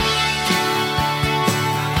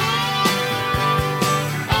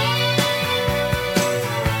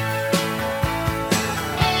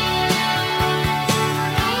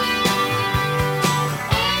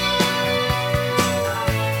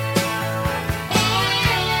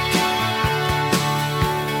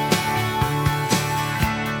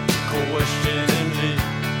 Questioningly,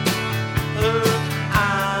 her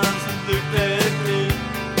eyes looked at me,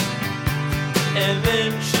 and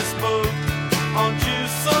then she spoke on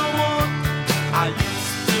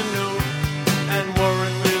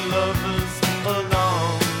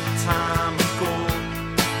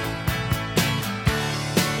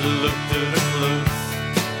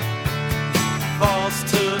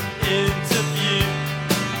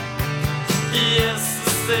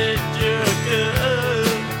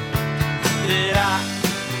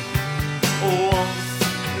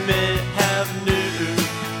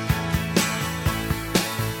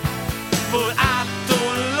but